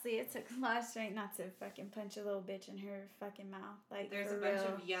honestly, it took a lot of strength not to fucking punch a little bitch in her fucking mouth. Like, there's a bunch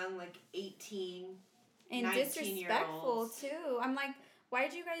of young, like 18, and 19 disrespectful too. I'm like, why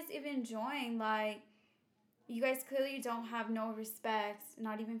did you guys even join? Like, you guys clearly don't have no respect,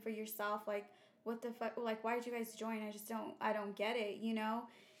 not even for yourself. Like, what the fuck? Like, why did you guys join? I don't get it, you know?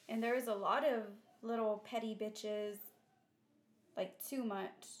 And there was a lot of little petty bitches, like, too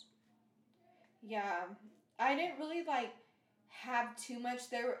much. Yeah. I didn't really, like, have too much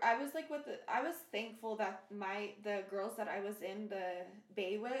there. I was like I was thankful that the girls that I was in the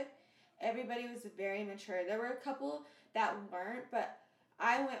bay with, everybody was very mature. There were a couple that weren't, but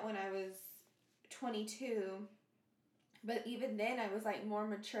I went when I was 22, but even then I was like more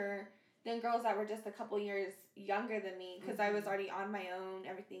mature than girls that were just a couple years younger than me, because I was already on my own,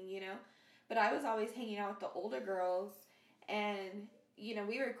 everything, you know. But I was always hanging out with the older girls, and you know,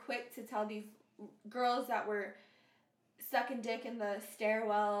 we were quick to tell these girls that were sucking dick in the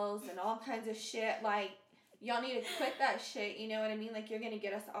stairwells and all kinds of shit, like, y'all need to quit that shit, you know what I mean? Like, you're gonna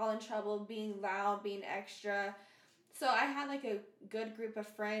get us all in trouble being loud, being extra. So I had, like, a good group of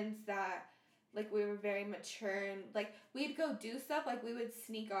friends that, like, we were very mature, and, like, we'd go do stuff, like, we would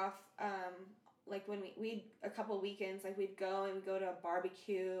sneak off, like, when we'd a couple weekends, like, we'd go to a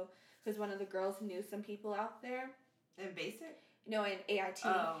barbecue, because one of the girls knew some people out there. In basic? No, in AIT.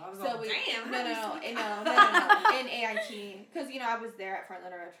 Oh, I was like, damn. No, in AIT. Because, you know, I was there at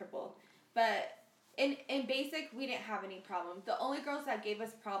Frontline or Triple. But in basic, we didn't have any problem. The only girls that gave us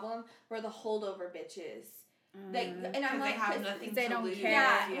problem were the holdover bitches. And I'm like, they have nothing they to don't lose. care.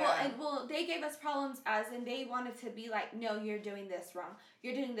 Yeah. Well, they gave us problems as in they wanted to be like, no, you're doing this wrong.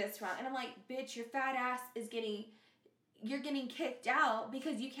 You're doing this wrong. And I'm like, bitch, your fat ass is you're getting kicked out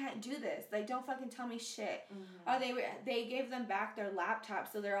because you can't do this. Like, don't fucking tell me shit. Mm-hmm. Or they gave them back their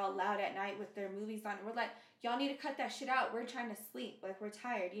laptops, so they're all loud at night with their movies on. And we're like, y'all need to cut that shit out. We're trying to sleep. Like, we're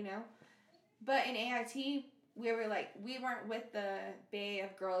tired, you know? But in AIT, we weren't with the bay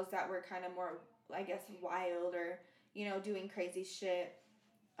of girls that were kind of more, I guess, wild or, you know, doing crazy shit.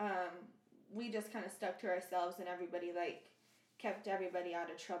 We just kind of stuck to ourselves, and everybody, like, kept everybody out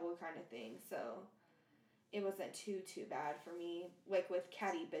of trouble kind of thing, so it wasn't too bad for me, like, with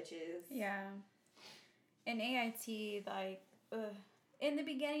catty bitches. Yeah. In AIT, like, in the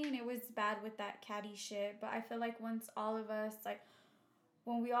beginning, it was bad with that catty shit, but I feel like once all of us, like,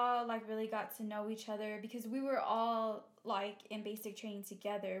 when we all, like, really got to know each other, because we were all, like, in basic training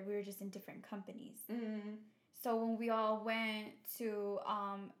together, we were just in different companies. Mm-hmm. So when we all went to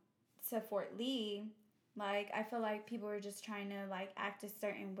Fort Lee, like, I feel like people were just trying to, like, act a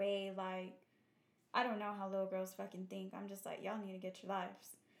certain way, like, I don't know how little girls fucking think. I'm just like, y'all need to get your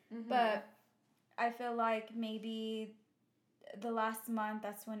lives. Mm-hmm. But I feel like maybe the last month,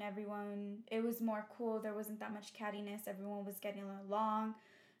 that's when it was more cool. There wasn't that much cattiness. Everyone was getting along.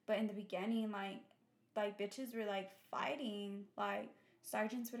 But in the beginning, like bitches were, like, fighting. Like,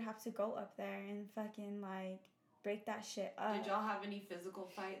 sergeants would have to go up there and fucking, like, break that shit up. Did y'all have any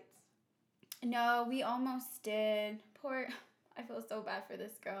physical fights? No, we almost did. I feel so bad for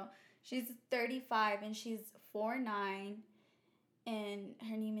this girl. She's 35 and she's 4'9", and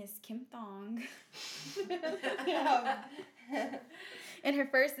her name is Kim Thong. And her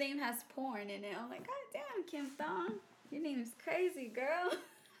first name has porn in it. I'm like, God damn, Kim Thong, your name's crazy, girl.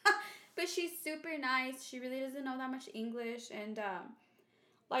 But she's super nice. She really doesn't know that much English, and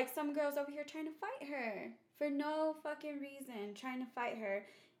like, some girls over here trying to fight her for no fucking reason, trying to fight her.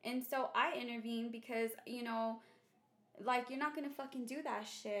 And so I intervened because, you know, like, you're not gonna fucking do that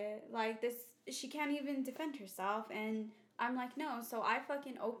shit. Like, this, she can't even defend herself. And I'm like, no. So I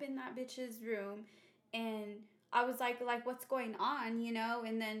fucking opened that bitch's room, and I was like, what's going on, you know?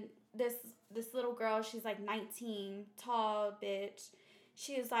 And then this little girl, she's like 19, tall bitch.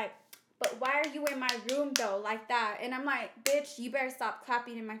 She was like, but why are you in my room though, like that? And I'm like, bitch, you better stop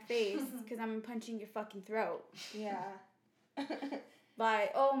clapping in my face, because I'm punching your fucking throat. Yeah.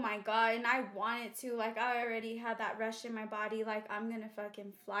 Like, oh my God. And I wanted to, like, I already had that rush in my body, like, I'm gonna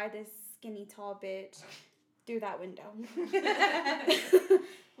fucking fly this skinny tall bitch through that window.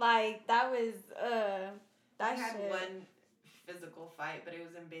 Like, that was I had one physical fight, but it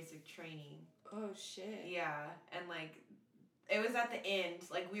was in basic training. Oh shit. Yeah, and like it was at the end,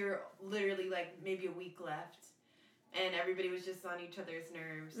 like we were literally like maybe a week left, and everybody was just on each other's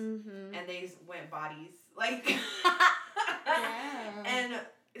nerves, and they went bodies, like. Yeah. And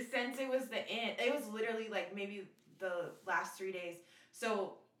since it was the end, it was literally like maybe the last 3 days.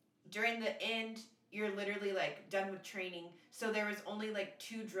 So during the end, you're literally like done with training. So there was only like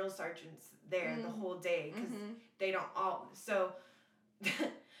 2 drill sergeants there the whole day, because they don't all. So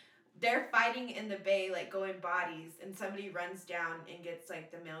they're fighting in the bay, like going bodies, and somebody runs down and gets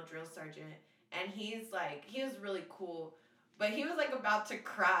like the male drill sergeant, and he's like, he was really cool. But he was, like, about to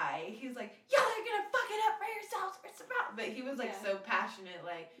cry. He's like, y'all are gonna fuck it up for yourselves. What's about? But he was, like, so passionate.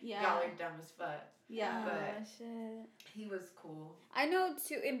 Like, y'all are dumb as fuck. Yeah. But shit. He was cool. I know,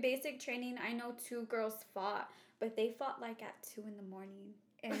 in basic training, I know 2 girls fought. But they fought, like, at 2 in the morning.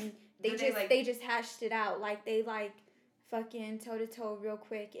 And they just hashed it out. Like, they, like, fucking toe-to-toe real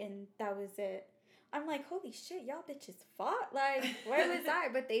quick. And that was it. I'm like, holy shit, y'all bitches fought? Like, where was I?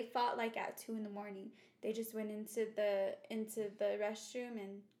 But they fought, like, at 2 in the morning. They just went into the restroom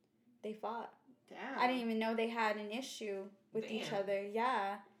and they fought. Damn. I didn't even know they had an issue with each other.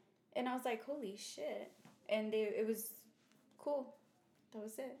 Yeah. And I was like, holy shit. And it was cool. That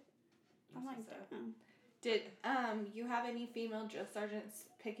was it. I'm like, damn. Did you have any female drill sergeants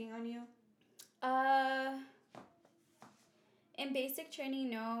picking on you? In basic training,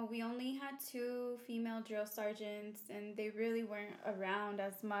 no. We only had 2 female drill sergeants, and they really weren't around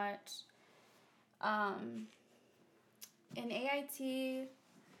as much. In AIT,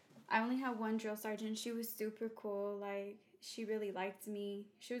 I only had 1 drill sergeant. She was super cool. Like, she really liked me.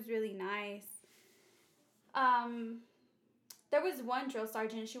 She was really nice. There was 1 drill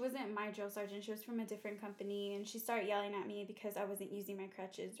sergeant. She wasn't my drill sergeant. She was from a different company, and she started yelling at me because I wasn't using my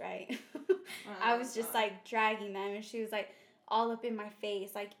crutches right. I was just, like, dragging them, and she was, like, all up in my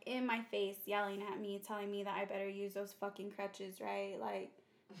face, yelling at me, telling me that I better use those fucking crutches right, like,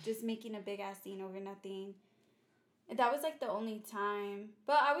 just making a big-ass scene over nothing. That was, like, the only time.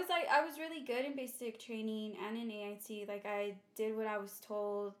 But I was really good in basic training and in AIT. Like, I did what I was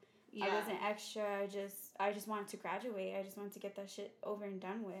told. Yeah. I wasn't extra. I just wanted to graduate. I just wanted to get that shit over and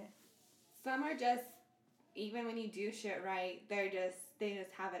done with. Some are just, even when you do shit right, they just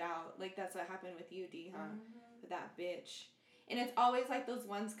have it out. Like, that's what happened with you, D, huh? With that bitch. And it's always, like, those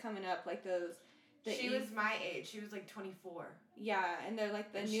ones coming up, like, those... She was my age. She was, like, 24. Yeah, and they're,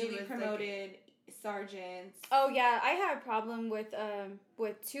 like, the newly promoted sergeants. Oh, yeah. I had a problem with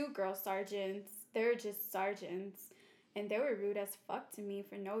 2 girl sergeants. They were just sergeants. And they were rude as fuck to me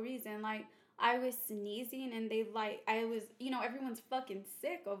for no reason. Like, I was sneezing, and I was, everyone's fucking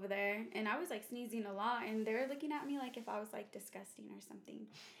sick over there. And I was, like, sneezing a lot. And they were looking at me like if I was, like, disgusting or something.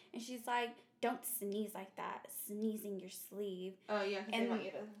 And she's like, don't sneeze like that. Sneezing your sleeve. Oh, yeah, because they want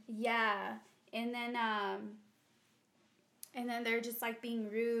you to... Yeah. And then they're just, like,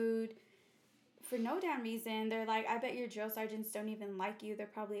 being rude for no damn reason. They're like, I bet your drill sergeants don't even like you. They're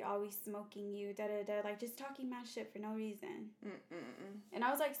probably always smoking you, da-da-da. Like, just talking mad shit for no reason. And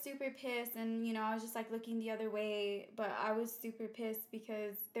I was, like, super pissed. And, I was just, like, looking the other way. But I was super pissed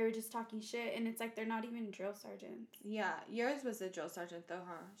because they were just talking shit. And it's like, they're not even drill sergeants. Yeah. Yours was a drill sergeant, though,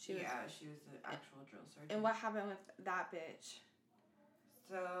 huh? She was the actual drill sergeant. And what happened with that bitch?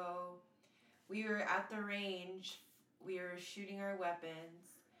 So... we were at the range, we were shooting our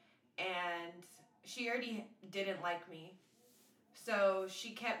weapons, and she already didn't like me. So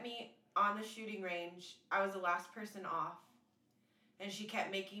she kept me on the shooting range. I was the last person off. And she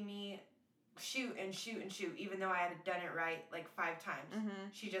kept making me shoot and shoot and shoot, even though I had done it right like 5 times.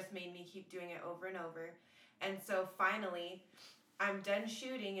 She just made me keep doing it over and over. And so finally, I'm done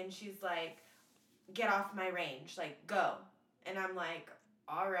shooting, and she's like, get off my range, like, go. And I'm like,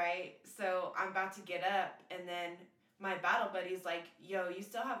 all right. So I'm about to get up, and then my battle buddy's like, yo, you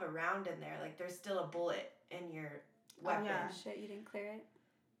still have a round in there. Like, there's still a bullet in your weapon. Oh, yeah. Shit, you didn't clear it?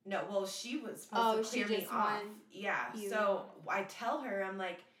 No, well, she was supposed to clear me off. Yeah, so I tell her, I'm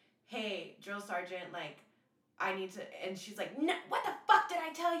like, hey, drill sergeant, like, I need to, and she's like, no, what the fuck did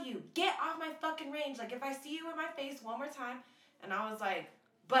I tell you? Get off my fucking range. Like, if I see you in my face one more time, and I was like,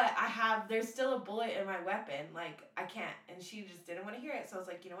 but there's still a bullet in my weapon. Like, I can't. And she just didn't want to hear it. So I was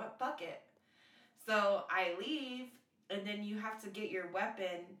like, you know what? Fuck it. So I leave, and then you have to get your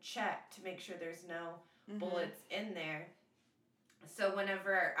weapon checked to make sure there's no bullets in there. So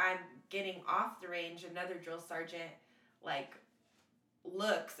whenever I'm getting off the range, another drill sergeant, like,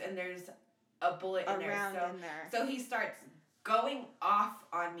 looks, and there's a bullet in there. So he starts going off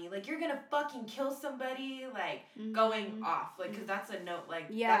on me, like, you're gonna fucking kill somebody, like, going off, like, because that's a note, like,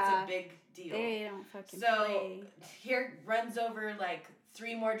 that's a big deal. They don't fucking play. Here runs over, like,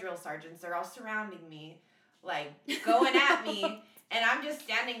 3 more drill sergeants. They're all surrounding me, like, going at me, and I'm just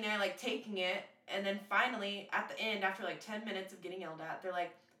standing there, like, taking it, and then finally, at the end, after, like, 10 minutes of getting yelled at, they're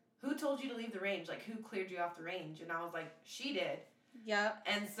like, who told you to leave the range? Like, who cleared you off the range? And I was like, she did. Yep.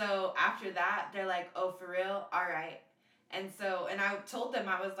 And so after that, they're like, oh, for real? All right. And so, and I told them,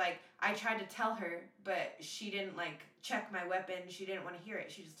 I was like, I tried to tell her, but she didn't, like, check my weapon. She didn't want to hear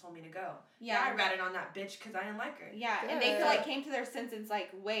it. She just told me to go. Yeah, I ratted on that bitch because I didn't like her. Yeah, and they, like, came to their senses,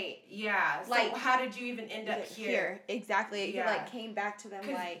 like, wait. Yeah, so like, how did you even end up here? Exactly. Yeah. It, like, came back to them,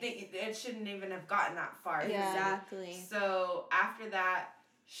 like. It shouldn't even have gotten that far. Yeah. Exactly. So after that,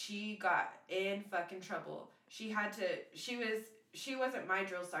 she got in fucking trouble. She wasn't my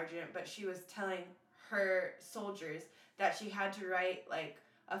drill sergeant, but she was telling her soldiers that she had to write, like,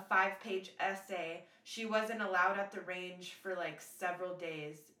 a 5-page essay. She wasn't allowed at the range for, like, several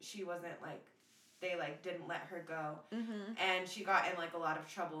days. She wasn't, like, they, like, didn't let her go. And she got in, like, a lot of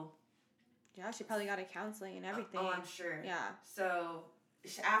trouble. Yeah, she probably got a counseling and everything. Oh, I'm sure. Yeah. So,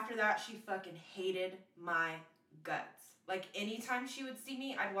 after that, she fucking hated my guts. Like, anytime she would see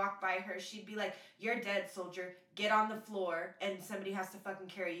me, I'd walk by her. She'd be like, you're dead, soldier. Get on the floor, and somebody has to fucking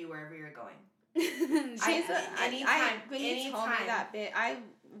carry you wherever you're going. When you told me that bit, I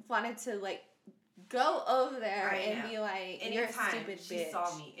wanted to, like, go over there and be like, you're a stupid bitch.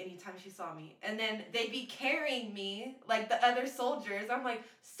 Anytime she saw me. And then they'd be carrying me, like, the other soldiers. I'm like,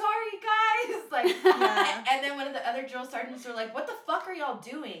 sorry, guys. Like, and then one of the other drill sergeants were like, what the fuck are y'all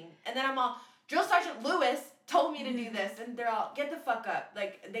doing? And then I'm all, Drill Sergeant Lewis told me to do this. And they're all, get the fuck up.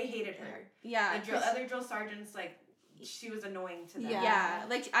 Like, they hated her. Yeah. The other drill sergeants, like, she was annoying to them. Yeah.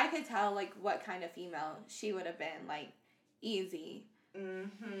 Like, I could tell, like, what kind of female she would have been. Like, easy.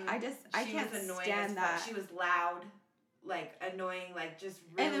 I can't stand that. She was loud, like, annoying, like, just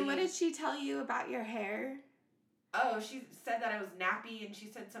really. And then what did she tell you about your hair? Oh, she said that I was nappy, and she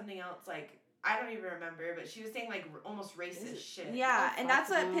said something else, like, I don't even remember, but she was saying, like, almost racist shit. Yeah, and that's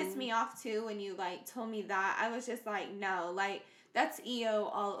what pissed me off, too, when you, like, told me that. I was just like, no, like, that's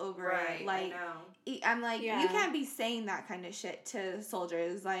EO all over it. Like, I know. I'm like, you can't be saying that kind of shit to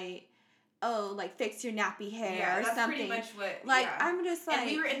soldiers, like, oh, like, fix your nappy hair or something. Yeah, that's pretty much what, like, I'm just like.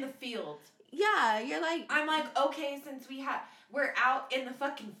 And we were in the field. Yeah, you're like. I'm like, okay, since we're out in the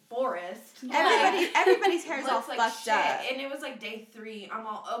fucking forest. Everybody's hair's all like fucked shit. up. And it was like day 3. I'm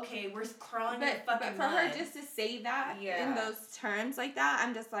all, okay, we're crawling in the fucking But for her just to say that in those terms like that,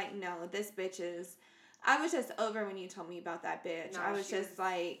 I'm just like, no, this bitch is. I was just over when you told me about that bitch. No, I was just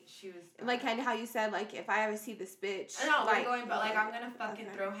like, she was like kind of how you said, like, if I ever see this bitch, no, like, we're going, but like, I'm gonna fucking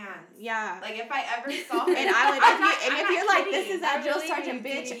throw hands. Yeah. Like, if I ever saw her, and I would, if you're like, this is that drill sergeant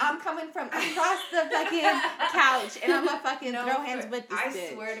bitch, I'm coming from across the fucking couch, and I'm gonna fucking throw hands with this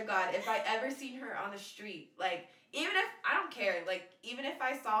bitch. I swear to God, if I ever seen her on the street, like, even if I don't care, like, even if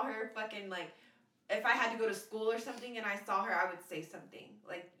I saw her fucking like. If I had to go to school or something and I saw her, I would say something.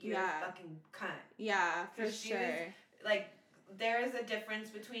 Like, you're a fucking cunt. Yeah, for sure. Like, there is a difference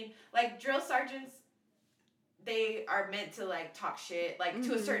between, like, drill sergeants, they are meant to, like, talk shit, like,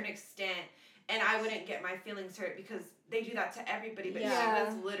 to a certain extent. And I wouldn't get my feelings hurt because they do that to everybody. But she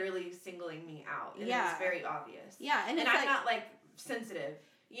was literally singling me out. And it was very obvious. Yeah, and I'm like, not, like, sensitive.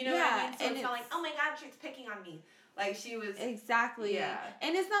 You know what I mean? So it's not like, oh my God, she's picking on me. Like, she was... Exactly. Yeah.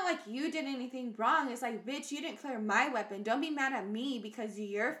 And it's not like you did anything wrong. It's like, bitch, you didn't clear my weapon. Don't be mad at me because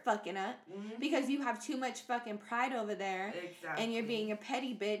you're fucking up. Because you have too much fucking pride over there. Exactly. And you're being a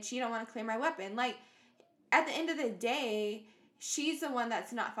petty bitch. You don't want to clear my weapon. Like, at the end of the day, she's the one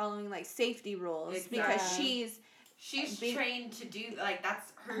that's not following, like, safety rules. Exactly. Because she's trained to do... Like,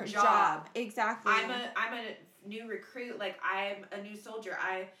 that's her job. Exactly. I'm a new recruit. Like, I'm a new soldier.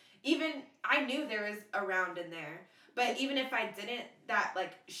 I knew there was a round in there. But even if I didn't, that,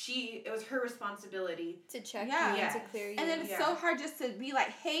 like, it was her responsibility. To check you and to clear you. And then it's so hard just to be like,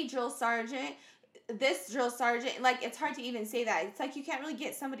 hey, drill sergeant, this drill sergeant, like, it's hard to even say that. It's like you can't really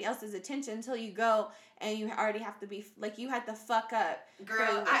get somebody else's attention until you go and you already have to be, like, you had to fuck up.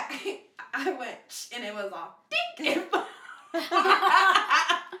 Girl, I went, and it was all dink.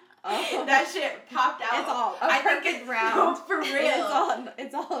 That shit popped out. It's all a perfect round. For real.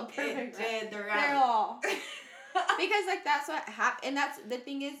 It's all a perfect round. It did, the round. They're all. Because, like, that's what happened. And that's, the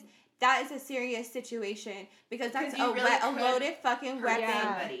thing is, that is a serious situation. Because that's a loaded fucking weapon.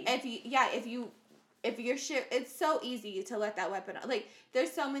 Somebody. If your shit, it's so easy to let that weapon, like,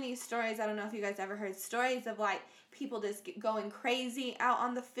 there's so many stories, I don't know if you guys ever heard stories of, like, people just going crazy out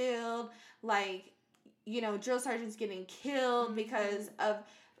on the field, like, you know, drill sergeants getting killed because of,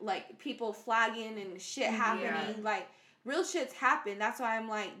 like, people flagging and shit happening, like, real shit's happen. That's why I'm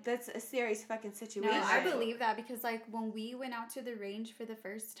like, that's a serious fucking situation. No, I believe that because, like, when we went out to the range for the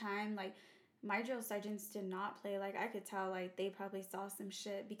first time, like, my drill sergeants did not play. Like, I could tell, like, they probably saw some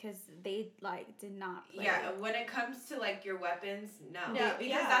shit because they, like, did not play. Yeah, when it comes to, like, your weapons, no.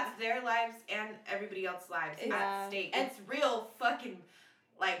 Because that's their lives and everybody else's lives at stake. It's real fucking,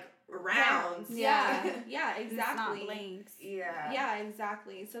 like, rounds. Yeah. Yeah, exactly. It's not blanks. Yeah. Yeah,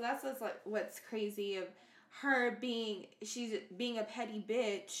 exactly. So that's what's crazy of her she's being a petty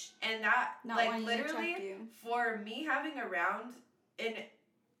bitch. And that, not like, literally, for me having a round in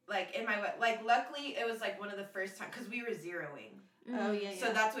my, like, luckily, it was, like, one of the first times, because we were zeroing. Oh, yeah,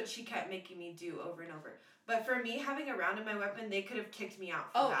 So that's what she kept making me do over and over. But for me, having a round in my weapon, they could have kicked me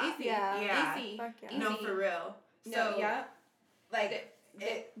out for that. Easy. Yeah. Easy. Fuck yeah. No, for real. So, like,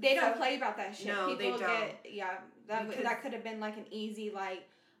 they don't play about that shit. No, people they don't. That could have been, like, an easy, like,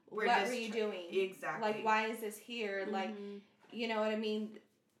 what were you doing? Exactly. Like, why is this here? Like, you know what I mean?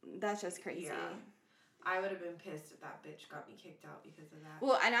 That's just crazy. Yeah. I would have been pissed if that bitch got me kicked out because of that.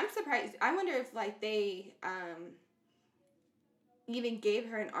 Well, and I'm surprised. I wonder if, like, they even gave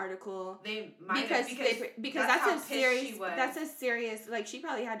her an article. They might because that's a serious, like, she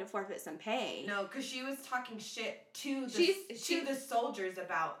probably had to forfeit some pay. No, because she was talking shit to the soldiers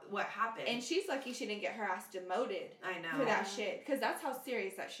about what happened. And she's lucky she didn't get her ass demoted. I know. For that shit. Because that's how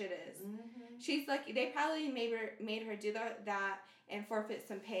serious that shit is. Mm-hmm. She's lucky. They probably made her do that and forfeit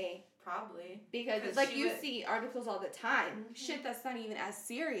some pay. Probably. Because, like, you see articles all the time. Mm-hmm. Shit that's not even as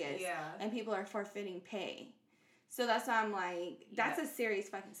serious. Yeah. And people are forfeiting pay. So that's why I'm like, that's a serious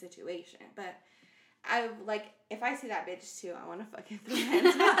fucking situation. But if I see that bitch too, I want to fucking throw hands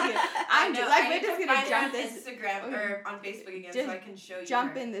with you. I'm just like, we're just gonna jump on Instagram or on Facebook again so I can show you.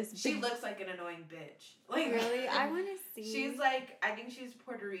 Jump in this. She looks like an annoying bitch. Like, really, I want to see. She's like, I think she's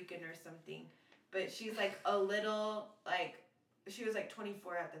Puerto Rican or something, but she's like a little like, she was like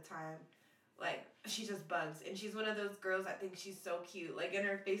 24 at the time. Like, she just bugs, and she's one of those girls that thinks she's so cute. Like, in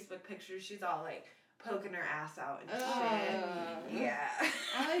her Facebook pictures, she's all like poking her ass out and shit. Yeah.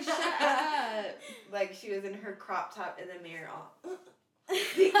 Oh, shut up. Like, she was in her crop top in the mirror all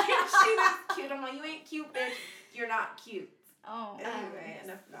she was cute. I'm like, you ain't cute, bitch. You're not cute. Oh. Anyway,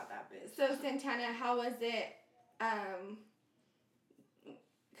 enough about that bitch. So, Santana, how was it?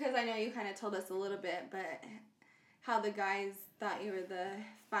 Because I know you kind of told us a little bit, but how the guys thought you were the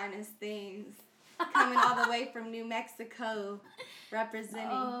finest things. Coming all the way from New Mexico, representing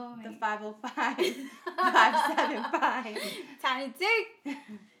the 505, 575. Tiny T.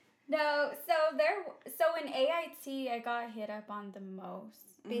 No, so in AIT, I got hit up on the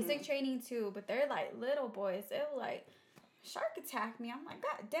most. Basic training too, but they're like little boys. They're like, shark attacked me. I'm like,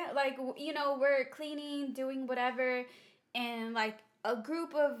 God damn. Like, you know, we're cleaning, doing whatever, and like a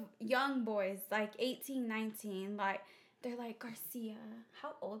group of young boys, like 18, 19, like, they're like, Garcia,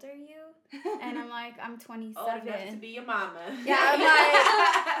 how old are you? And I'm like, I'm 27. Old enough to be your mama. Yeah,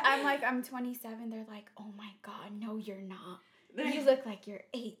 I'm 27. They're like, oh my God, no, you're not. You look like you're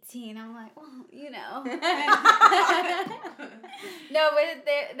 18. I'm like, well, you know. No, but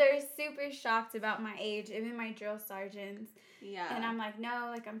they're super shocked about my age, even my drill sergeants. Yeah. And I'm like,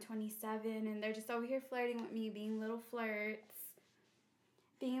 no, like, I'm 27. And they're just over here flirting with me, being little flirts.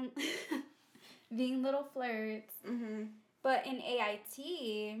 Being little flirts. Mm-hmm. But in AIT,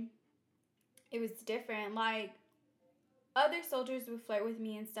 it was different. Like, other soldiers would flirt with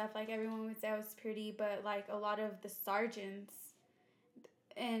me and stuff. Like, everyone would say I was pretty. But, like, a lot of the sergeants,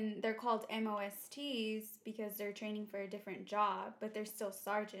 and they're called MOSTs because they're training for a different job. But they're still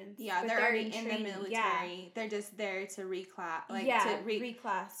sergeants. Yeah, they're already in the military. Yeah. They're just there to reclass. Like, to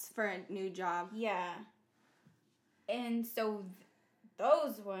reclass for a new job. Yeah. And so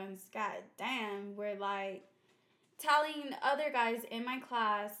those ones, goddamn, were like telling other guys in my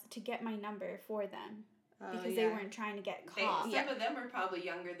class to get my number for them. because they weren't trying to get caught. Some of them are probably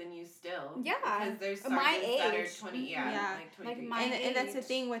younger than you still. Yeah. Because there's sergeants my age. that are 20, like 23. Like my age. And that's the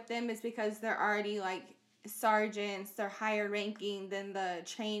thing with them is because they're already, like, sergeants, they're higher ranking than the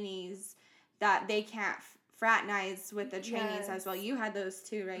trainees, that they can't fraternize with the trainees as well. You had those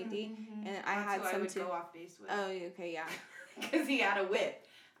too, right, Dee? Mm-hmm. And I had some I would too. go off base with. Oh, okay, yeah. Because he had a whip.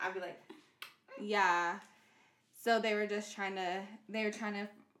 I'd be like... Yeah. So they were just trying to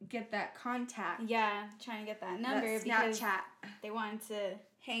get that contact. Yeah, trying to get that number that because Snapchat. they wanted to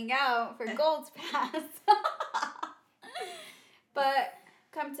hang out for Gold's Pass. But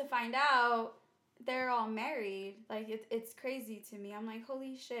come to find out, they're all married. Like, it's crazy to me. I'm like,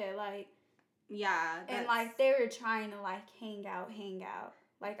 holy shit, like... Yeah. And, like, they were trying to, like, hang out.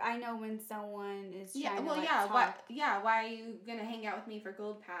 Like, I know when someone is trying to, like, talk. Why are you gonna hang out with me for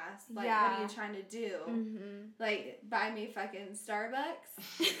Gold Pass? Like, what are you trying to do? Mm-hmm. Like, buy me fucking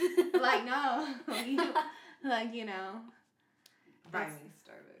Starbucks? Like, no. Like, you know. Buy me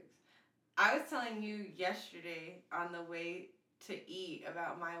Starbucks. I was telling you yesterday on the way to eat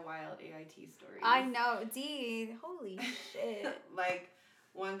about my wild AIT stories. I know. Dee, holy shit. Like,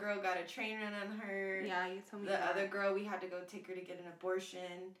 one girl got a train run on her. Yeah, you told me The that. other girl, we had to go take her to get an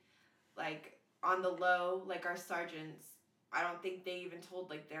abortion. Like, on the low, like, our sergeants, I don't think they even told,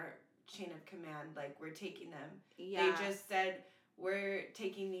 like, their chain of command, like, we're taking them. Yeah. They just said, we're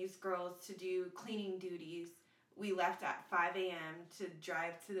taking these girls to do cleaning duties. We left at 5 a.m. to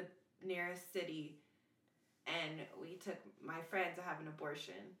drive to the nearest city. And we took my friend to have an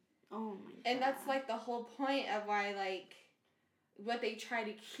abortion. Oh, my God. And that's, like, the whole point of why, like, what they try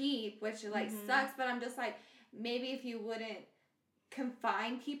to keep, which, like, sucks, but I'm just, like, maybe if you wouldn't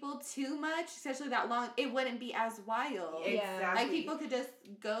confine people too much, especially that long, it wouldn't be as wild. Exactly. Like, people could just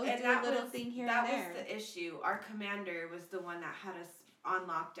go do a little thing here and there. That was the issue. Our commander was the one that had us on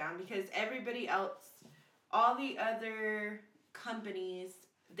lockdown because everybody else, all the other companies,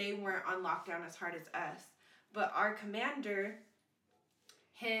 they weren't on lockdown as hard as us. But our commander,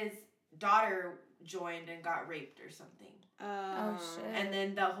 his daughter joined and got raped or something. Oh, shit. And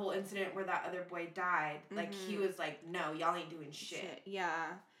then the whole incident where that other boy died, like, he was like, no, y'all ain't doing shit. Yeah.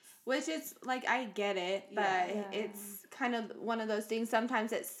 Which is, like, I get it, but it's kind of one of those things.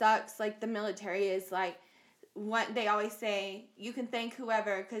 Sometimes it sucks. Like, the military is, like, what they always say, you can thank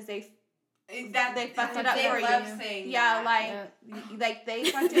whoever because they fucked it up for you. Like they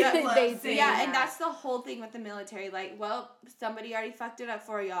fucked it up. And that's the whole thing with the military. Like, well, somebody already fucked it up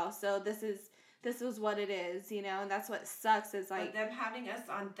for y'all, so this was what it is, you know. And that's what sucks is like, but them having us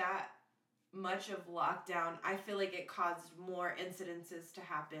on that much of lockdown, I feel like it caused more incidences to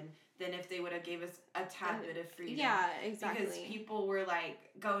happen than if they would have gave us a tad bit of freedom. Yeah, exactly. Because people were like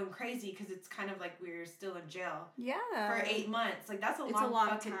going crazy because it's kind of like we were still in jail. Yeah. For 8 months. Like, that's a long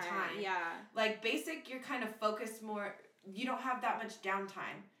fucking time. Yeah. Like, basic, you're kind of focused more. You don't have that much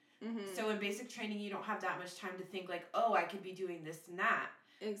downtime. Mm-hmm. So in basic training, you don't have that much time to think like, oh, I could be doing this and that.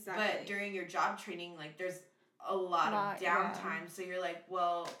 Exactly. But during your job training, like, there's a lot of downtime. So you're like,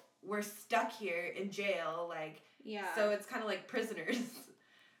 well, we're stuck here in jail. Like, so it's kind of like prisoners.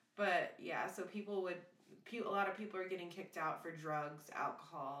 But yeah, so a lot of people are getting kicked out for drugs,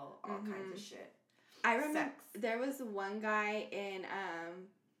 alcohol, all kinds of shit. I remember there was one guy in,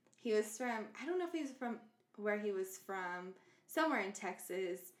 he was from, I don't know if he was from where he was from, somewhere in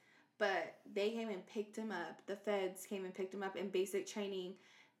Texas, but they came and picked him up. The feds came and picked him up in basic training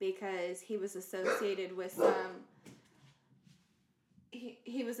because he was associated with some,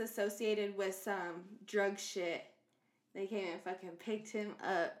 he was associated with some drug shit. They came and fucking picked him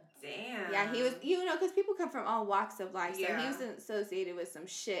up. Damn. Yeah, he was, you know, because people come from all walks of life, so he was associated with some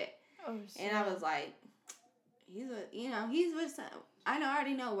shit. Oh, shit. And I was like, he's with some, I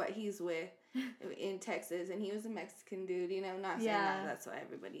already know what he's with in Texas, and he was a Mexican dude, you know, not saying that that's what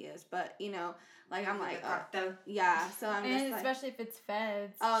everybody is, but, you know, like, I'm like, so I'm just like, especially if it's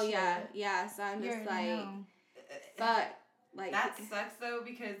feds. Oh, yeah, so I'm just like, fuck. Like, that sucks though,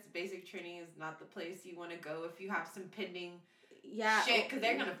 because basic training is not the place you want to go if you have some pending shit, because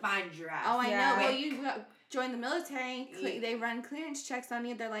they're gonna find your ass. Oh, I know. Well, you join the military, they run clearance checks on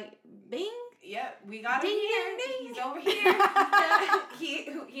you. They're like, bing. Yep, we got him here. Ding. He's over here.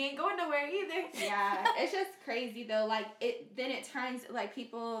 He ain't going nowhere either. Yeah, it's just crazy though. Like, then it turns, like,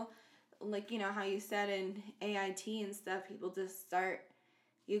 people, like, you know how you said in AIT and stuff, people just start,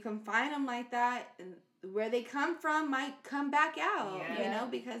 you can find them like that, and where they come from might come back out, you know,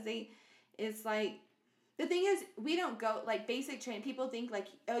 because it's like, the thing is, we don't go, like, basic training, people think, like,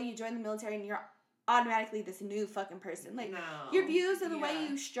 oh, you join the military and you're automatically this new fucking person. Like, your views and the way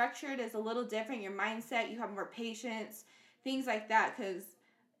you structure it is a little different, your mindset, you have more patience, things like that, because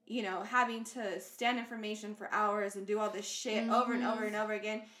having to stand in formation for hours and do all this shit over and over and over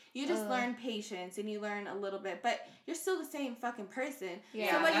again. You just learn patience and you learn a little bit, but you're still the same fucking person.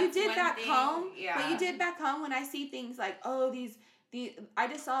 Yeah, so what you did back home, when I see things like, I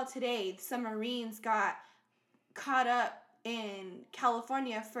just saw today some Marines got caught up in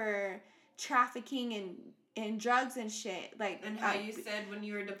California for trafficking and drugs and shit. Like, and how you said when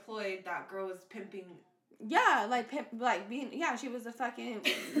you were deployed, that girl was pimping. Yeah, she was a fucking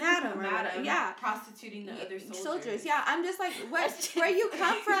madam. Yeah. Prostituting the other soldiers. Yeah, I'm just like, where you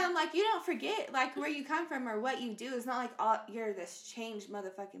come from, like, you don't forget, like, where you come from or what you do. It's not like, you're this changed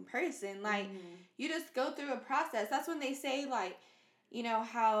motherfucking person. Like, you just go through a process. That's when they say, like,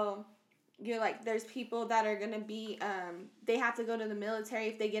 how you're like, there's people that are gonna be, they have to go to the military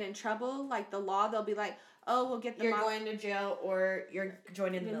if they get in trouble. Like, the law, they'll be like, oh, we'll get them You're going to jail or you're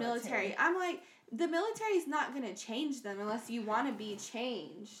joining the military. I'm like, the military is not going to change them unless you want to be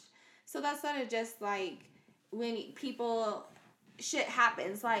changed. So that's sort of just like when shit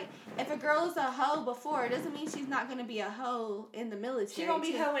happens. Like, if a girl's a hoe before, it doesn't mean she's not going to be a hoe in the military. She won't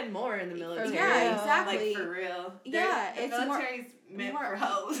be hoeing more in the military. Yeah, exactly. Like, for real. The military's meant for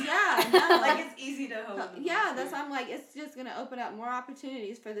hoes. Yeah. No, like, it's easy to hoe. Yeah, that's why I'm like, it's just going to open up more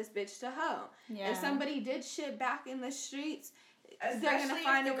opportunities for this bitch to hoe. Yeah. If somebody did shit back in the streets, they're going to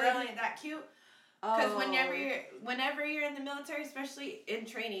find a way. Especially if the girl ain't that cute. Because whenever you're in the military, especially in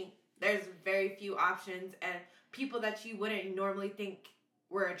training, there's very few options and people that you wouldn't normally think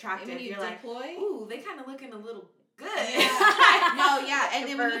were attractive. And when you deploy, like, ooh, they kind of looking a little good. Yeah. No, yeah, and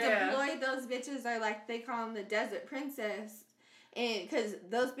then when you deploy, those bitches are like, they call them the desert princess, and because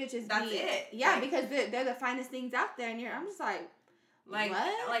those bitches yeah, like, because they're the finest things out there, and I'm just like. Like,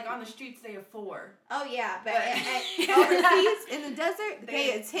 what? Like on the streets, they have 4. Oh, yeah. But overseas, in the desert,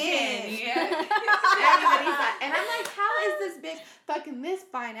 they have 10. Yeah. Everybody's like, and I'm like, how is this bitch fucking this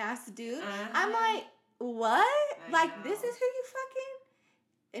fine-ass dude? Uh-huh. I'm like, what? This is who you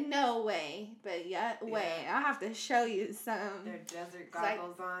fucking? No way. But wait. I'll have to show you some. Their desert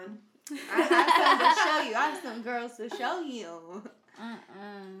goggles on. I have some to show you. I have some girls to show you.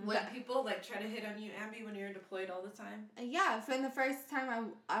 Would people try to hit on you, Ambi, when you're deployed all the time? Yeah, from the first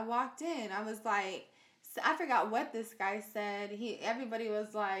time I walked in, I was like, I forgot what this guy said. Everybody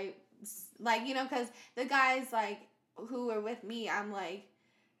was like, because the guys who were with me, I'm like,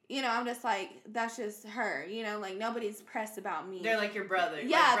 I'm just like, that's just her, like nobody's pressed about me. They're like your brother.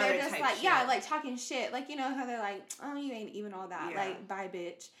 Yeah, they're just like, shit. Talking shit, how they're like, oh, you ain't even all that, bye,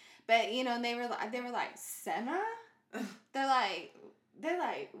 bitch. But they were like, Senna. They're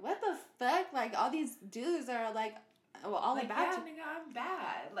like, what the fuck? Like, all these dudes are like, all about yeah, you. Nigga, I'm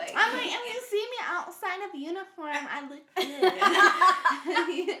bad. I'm like, if you see me outside of uniform, I look good.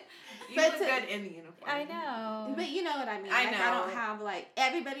 You look good in the uniform. I know. But you know what I mean. I know. I don't have,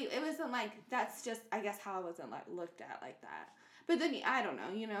 everybody, it wasn't that's just, I guess, how I wasn't, looked at like that. But then, I don't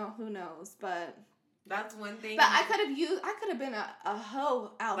know, who knows, but... That's one thing. But I could have been a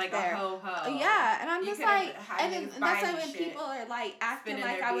hoe out there. Like a hoe. Yeah, and I'm just like, and then that's why when people are acting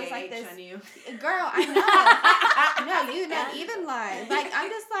like I was like this girl, I know. No, you never even lie. I'm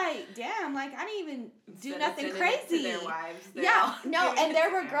just like, damn, I didn't even do nothing crazy. To their wives, yeah, no, and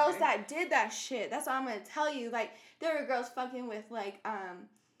there were girls that did that shit. That's what I'm gonna tell you. There were girls fucking with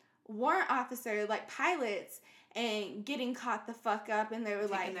warrant officers, pilots. And getting caught the fuck up, and they were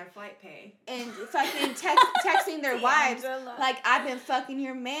taking their flight pay and fucking texting their wives I've been fucking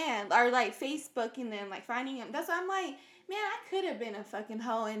your man, or Facebooking them, finding him. That's why I'm like, man, I could have been a fucking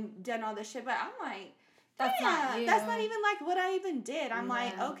hoe and done all this shit, but I'm like, that's not even what I even did. I'm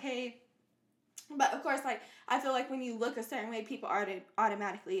like, okay, but of course, I feel like when you look a certain way, people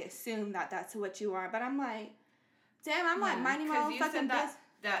automatically assume that that's what you are. But I'm like, damn, I'm minding my own fucking business.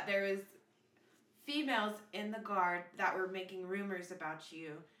 That there was females in the Guard that were making rumors about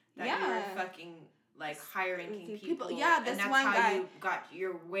you, that you were fucking high-ranking people. Yeah, this one guy. And that's how you got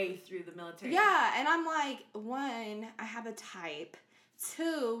your way through the military. Yeah, and I'm like, 1, I have a type.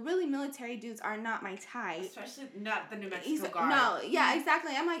 2, really military dudes are not my type. Especially not the New Mexico Guard. No, yeah,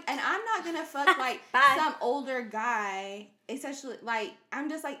 exactly. I'm like, and I'm not gonna fuck some older guy. Especially I'm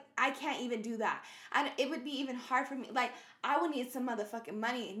just I can't even do that. It would be even hard for me. I would need some motherfucking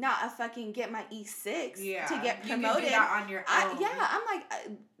money, not a fucking get my E6 to get promoted. You can do that on your own. I'm like,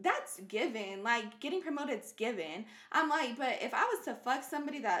 that's given. Getting promoted's given. I'm like, but if I was to fuck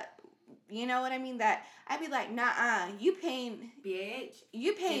somebody that, you know what I mean, that I'd be like, nah, you paying BAH.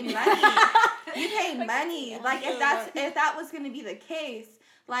 You paying money. You paying money. If that was gonna be the case.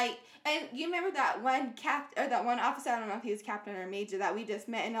 And you remember that one that one officer, I don't know if he was captain or major, that we just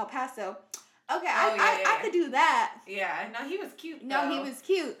met in El Paso. Okay, I could do that. Yeah, no, he was cute. No, he was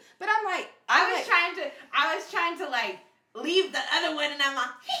cute. But I'm like, I was trying to like leave the other one, and I'm like,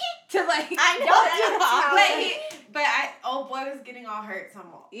 to like, I know but old boy was getting all hurt. So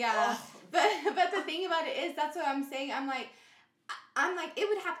I'm like, yeah. But the thing about it is, that's what I'm saying. I'm like, it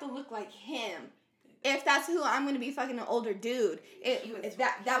would have to look like him. If that's who I'm gonna be fucking an older dude,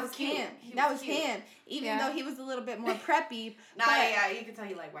 that was him. That was him. Even though he was a little bit more preppy. You can tell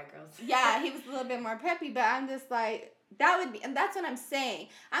he liked white girls. Yeah, he was a little bit more preppy, but I'm just like, that would be, and that's what I'm saying.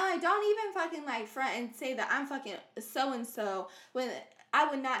 I'm like, don't even fucking like front and say that I'm fucking so and so when I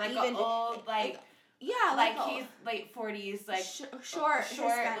would not like even old like. Yeah, like he's late 40s, like short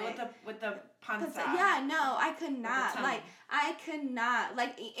with the panza. Yeah, no, I could not. Like, I could not.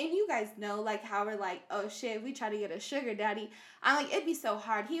 Like, and you guys know, like, how we're like, oh shit, we try to get a sugar daddy. I'm like, it'd be so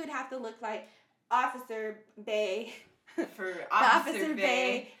hard. He would have to look like Officer Bay. For Officer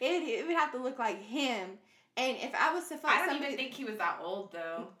Bay. It would have to look like him. And if I was to fuck somebody, I don't even think he was that old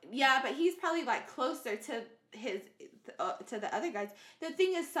though. Yeah, but he's probably like closer to to the other guys. The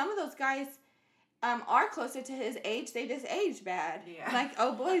thing is, some of those guys are closer to his age. They just age bad. Yeah. Like,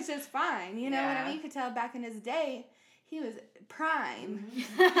 oh, boy's just fine. You know what I mean? You could tell back in his day, he was prime.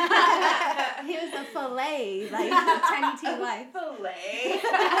 Mm-hmm. He was a filet, like Tiny T life. Filet.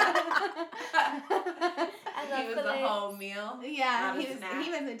 He was a whole meal. Yeah,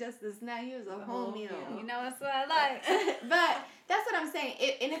 he wasn't just a snack. He was a whole meal. You know, that's what I like. But that's what I'm saying.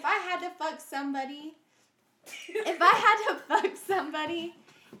 And if I had to fuck somebody,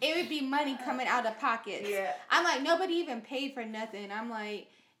 it would be money coming out of pockets. Yeah. I'm like, nobody even paid for nothing. I'm like,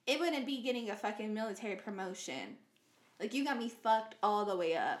 it wouldn't be getting a fucking military promotion. Like, you got me fucked all the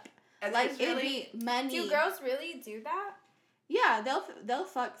way up. Like, it'd be money. Do girls really do that? Yeah, they'll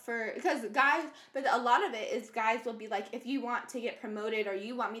fuck for, because guys, but a lot of it is guys will be like, if you want to get promoted or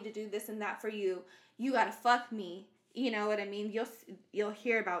you want me to do this and that for you, you gotta fuck me. You know what I mean? You'll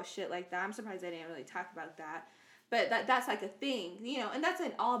hear about shit like that. I'm surprised I didn't really talk about that. But that's like a thing, you know, and that's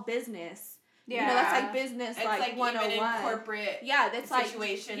in all business. Yeah. You know, that's like business, it's like 101. Even in corporate that's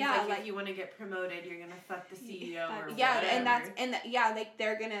situations, like if you want to get promoted, you're going to fuck the CEO or whatever. Yeah, like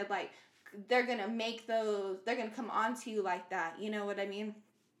they're going to make those, they're going to come on to you like that, you know what I mean?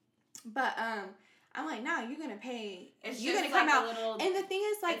 But, I'm like, no, you're going to pay, you're going to come out. And the thing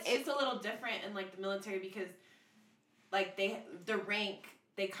is, like, it's a little different in, like, the military because, like, the rank,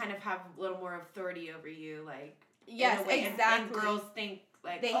 they kind of have a little more authority over you, like, yes, exactly. And girls think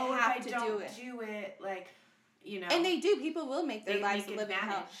like they have to do it, like, you know. And they do. People will make their lives a living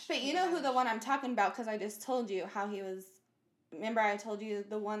hell. But you know who the one I'm talking about? Because I just told you how he was. Remember, I told you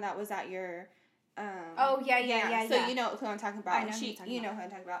the one that was at your. Oh yeah. So you know who I'm talking about. I know you know who I'm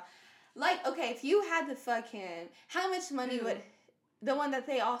talking about. Like, okay, if you had to fuck him, how much money would the one that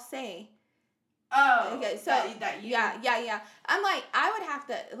they all say? Oh, okay. So that you. Yeah. I'm like, I would have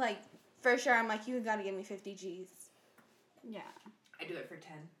to like. For sure, I'm like, you gotta give me 50 G's. Yeah. I do it for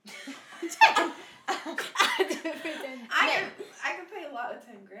 10. 10. I do it for 10. I could pay a lot with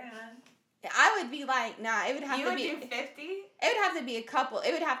 10 grand. I would be like, nah, it would have to be. You would do 50? It would have to be a couple.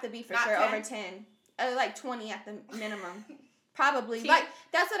 It would have to be for Not sure 10? over 10. Like 20 at the minimum. Probably. Like,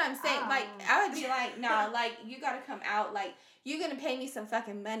 that's what I'm saying. Like, I would be like, nah, like, you gotta come out. Like, you're gonna pay me some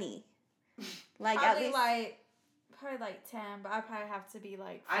fucking money. Like, probably at least. Probably like 10, but I'd probably have to be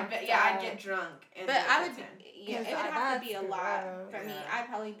like. I'd get drunk. But I would, it would have to be a lot for me. I'd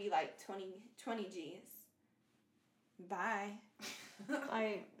probably be like 20 G's. Bye.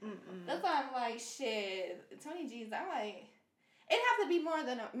 Like, that's why I'm like, shit, 20 G's. I'm like, it'd have to be more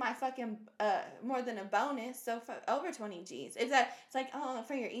than more than a bonus. So for over 20 G's, it's like, oh,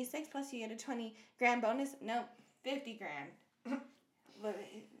 for your E6 plus you get a 20 grand bonus. Nope, 50 grand.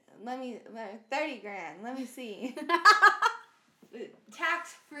 Let me 30 grand. Let me see.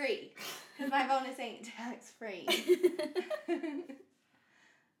 Tax free, because my bonus ain't tax free.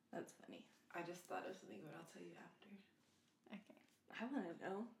 That's funny. I just thought of something, but I'll tell you after. Okay. I want to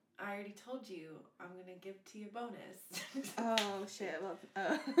know. I already told you I'm gonna give to you a bonus. Oh shit! Well.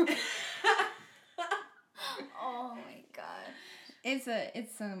 Oh my god. It's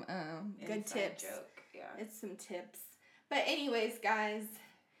some good tips. Joke. Yeah. It's some tips. But anyways, guys.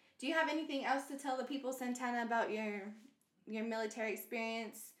 Do you have anything else to tell the people, Santana, about your military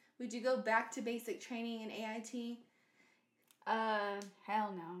experience? Would you go back to basic training in AIT?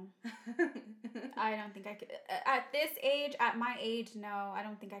 Hell no. I don't think I could. At this age, at my age, no, I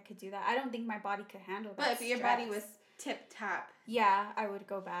don't think I could do that. I don't think my body could handle that. But if your body was tip-top. Yeah, I would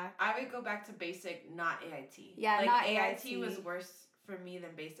go back. I would go back to basic, not AIT. Yeah, like, not AIT was worse for me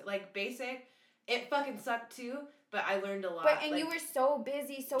than basic. Like, basic, it fucking sucked too. But I learned a lot. But you were so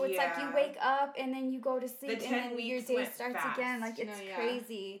busy, so it's like you wake up and then you go to sleep and then your day starts again. Like it's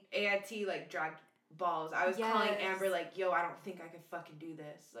crazy. AIT like dragged balls. I was calling Amber like, yo, I don't think I can fucking do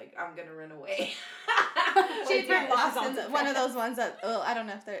this. Like I'm gonna run away. She's been lost in one of those ones that I don't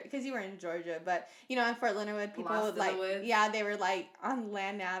know if they're because you were in Georgia, but in Fort Leonard Wood, people would like they were like on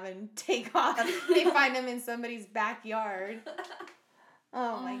Land Nav and take off. They find them in somebody's backyard.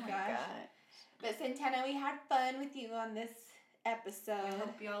 Oh my gosh. But Santana, we had fun with you on this episode. I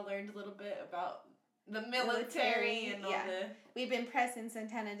hope y'all learned a little bit about the military and all the... We've been pressing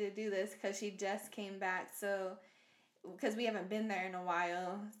Santana to do this because she just came back, so... Because we haven't been there in a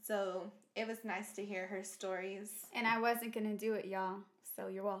while, so it was nice to hear her stories. And I wasn't going to do it, y'all, so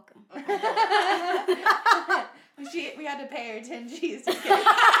you're welcome. We had to pay her 10 G's. Just kidding.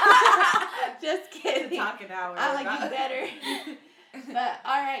 Just kidding. Talking hours. I like you better. But,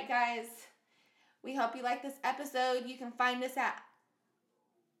 all right, guys. We hope you like this episode. You can find us at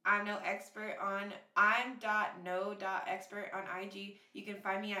I'm.no.expert on IG. You can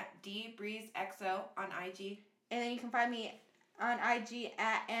find me at DBreezeXO on IG. And then you can find me on IG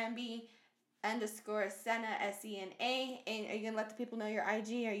at Ambi_Sena, SENA. And are you going to let the people know your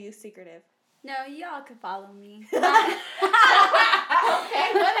IG, or are you secretive? No, y'all can follow me. Okay,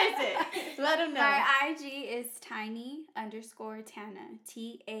 what is it? Let them know. My IG is tiny_Tana, TANA.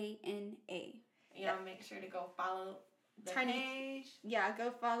 Y'all make sure to go follow the page. Yeah, go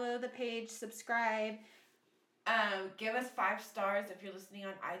follow the page, subscribe. Give us 5 stars if you're listening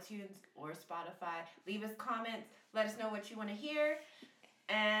on iTunes or Spotify. Leave us comments. Let us know what you want to hear.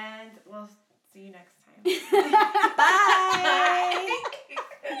 And we'll see you next time.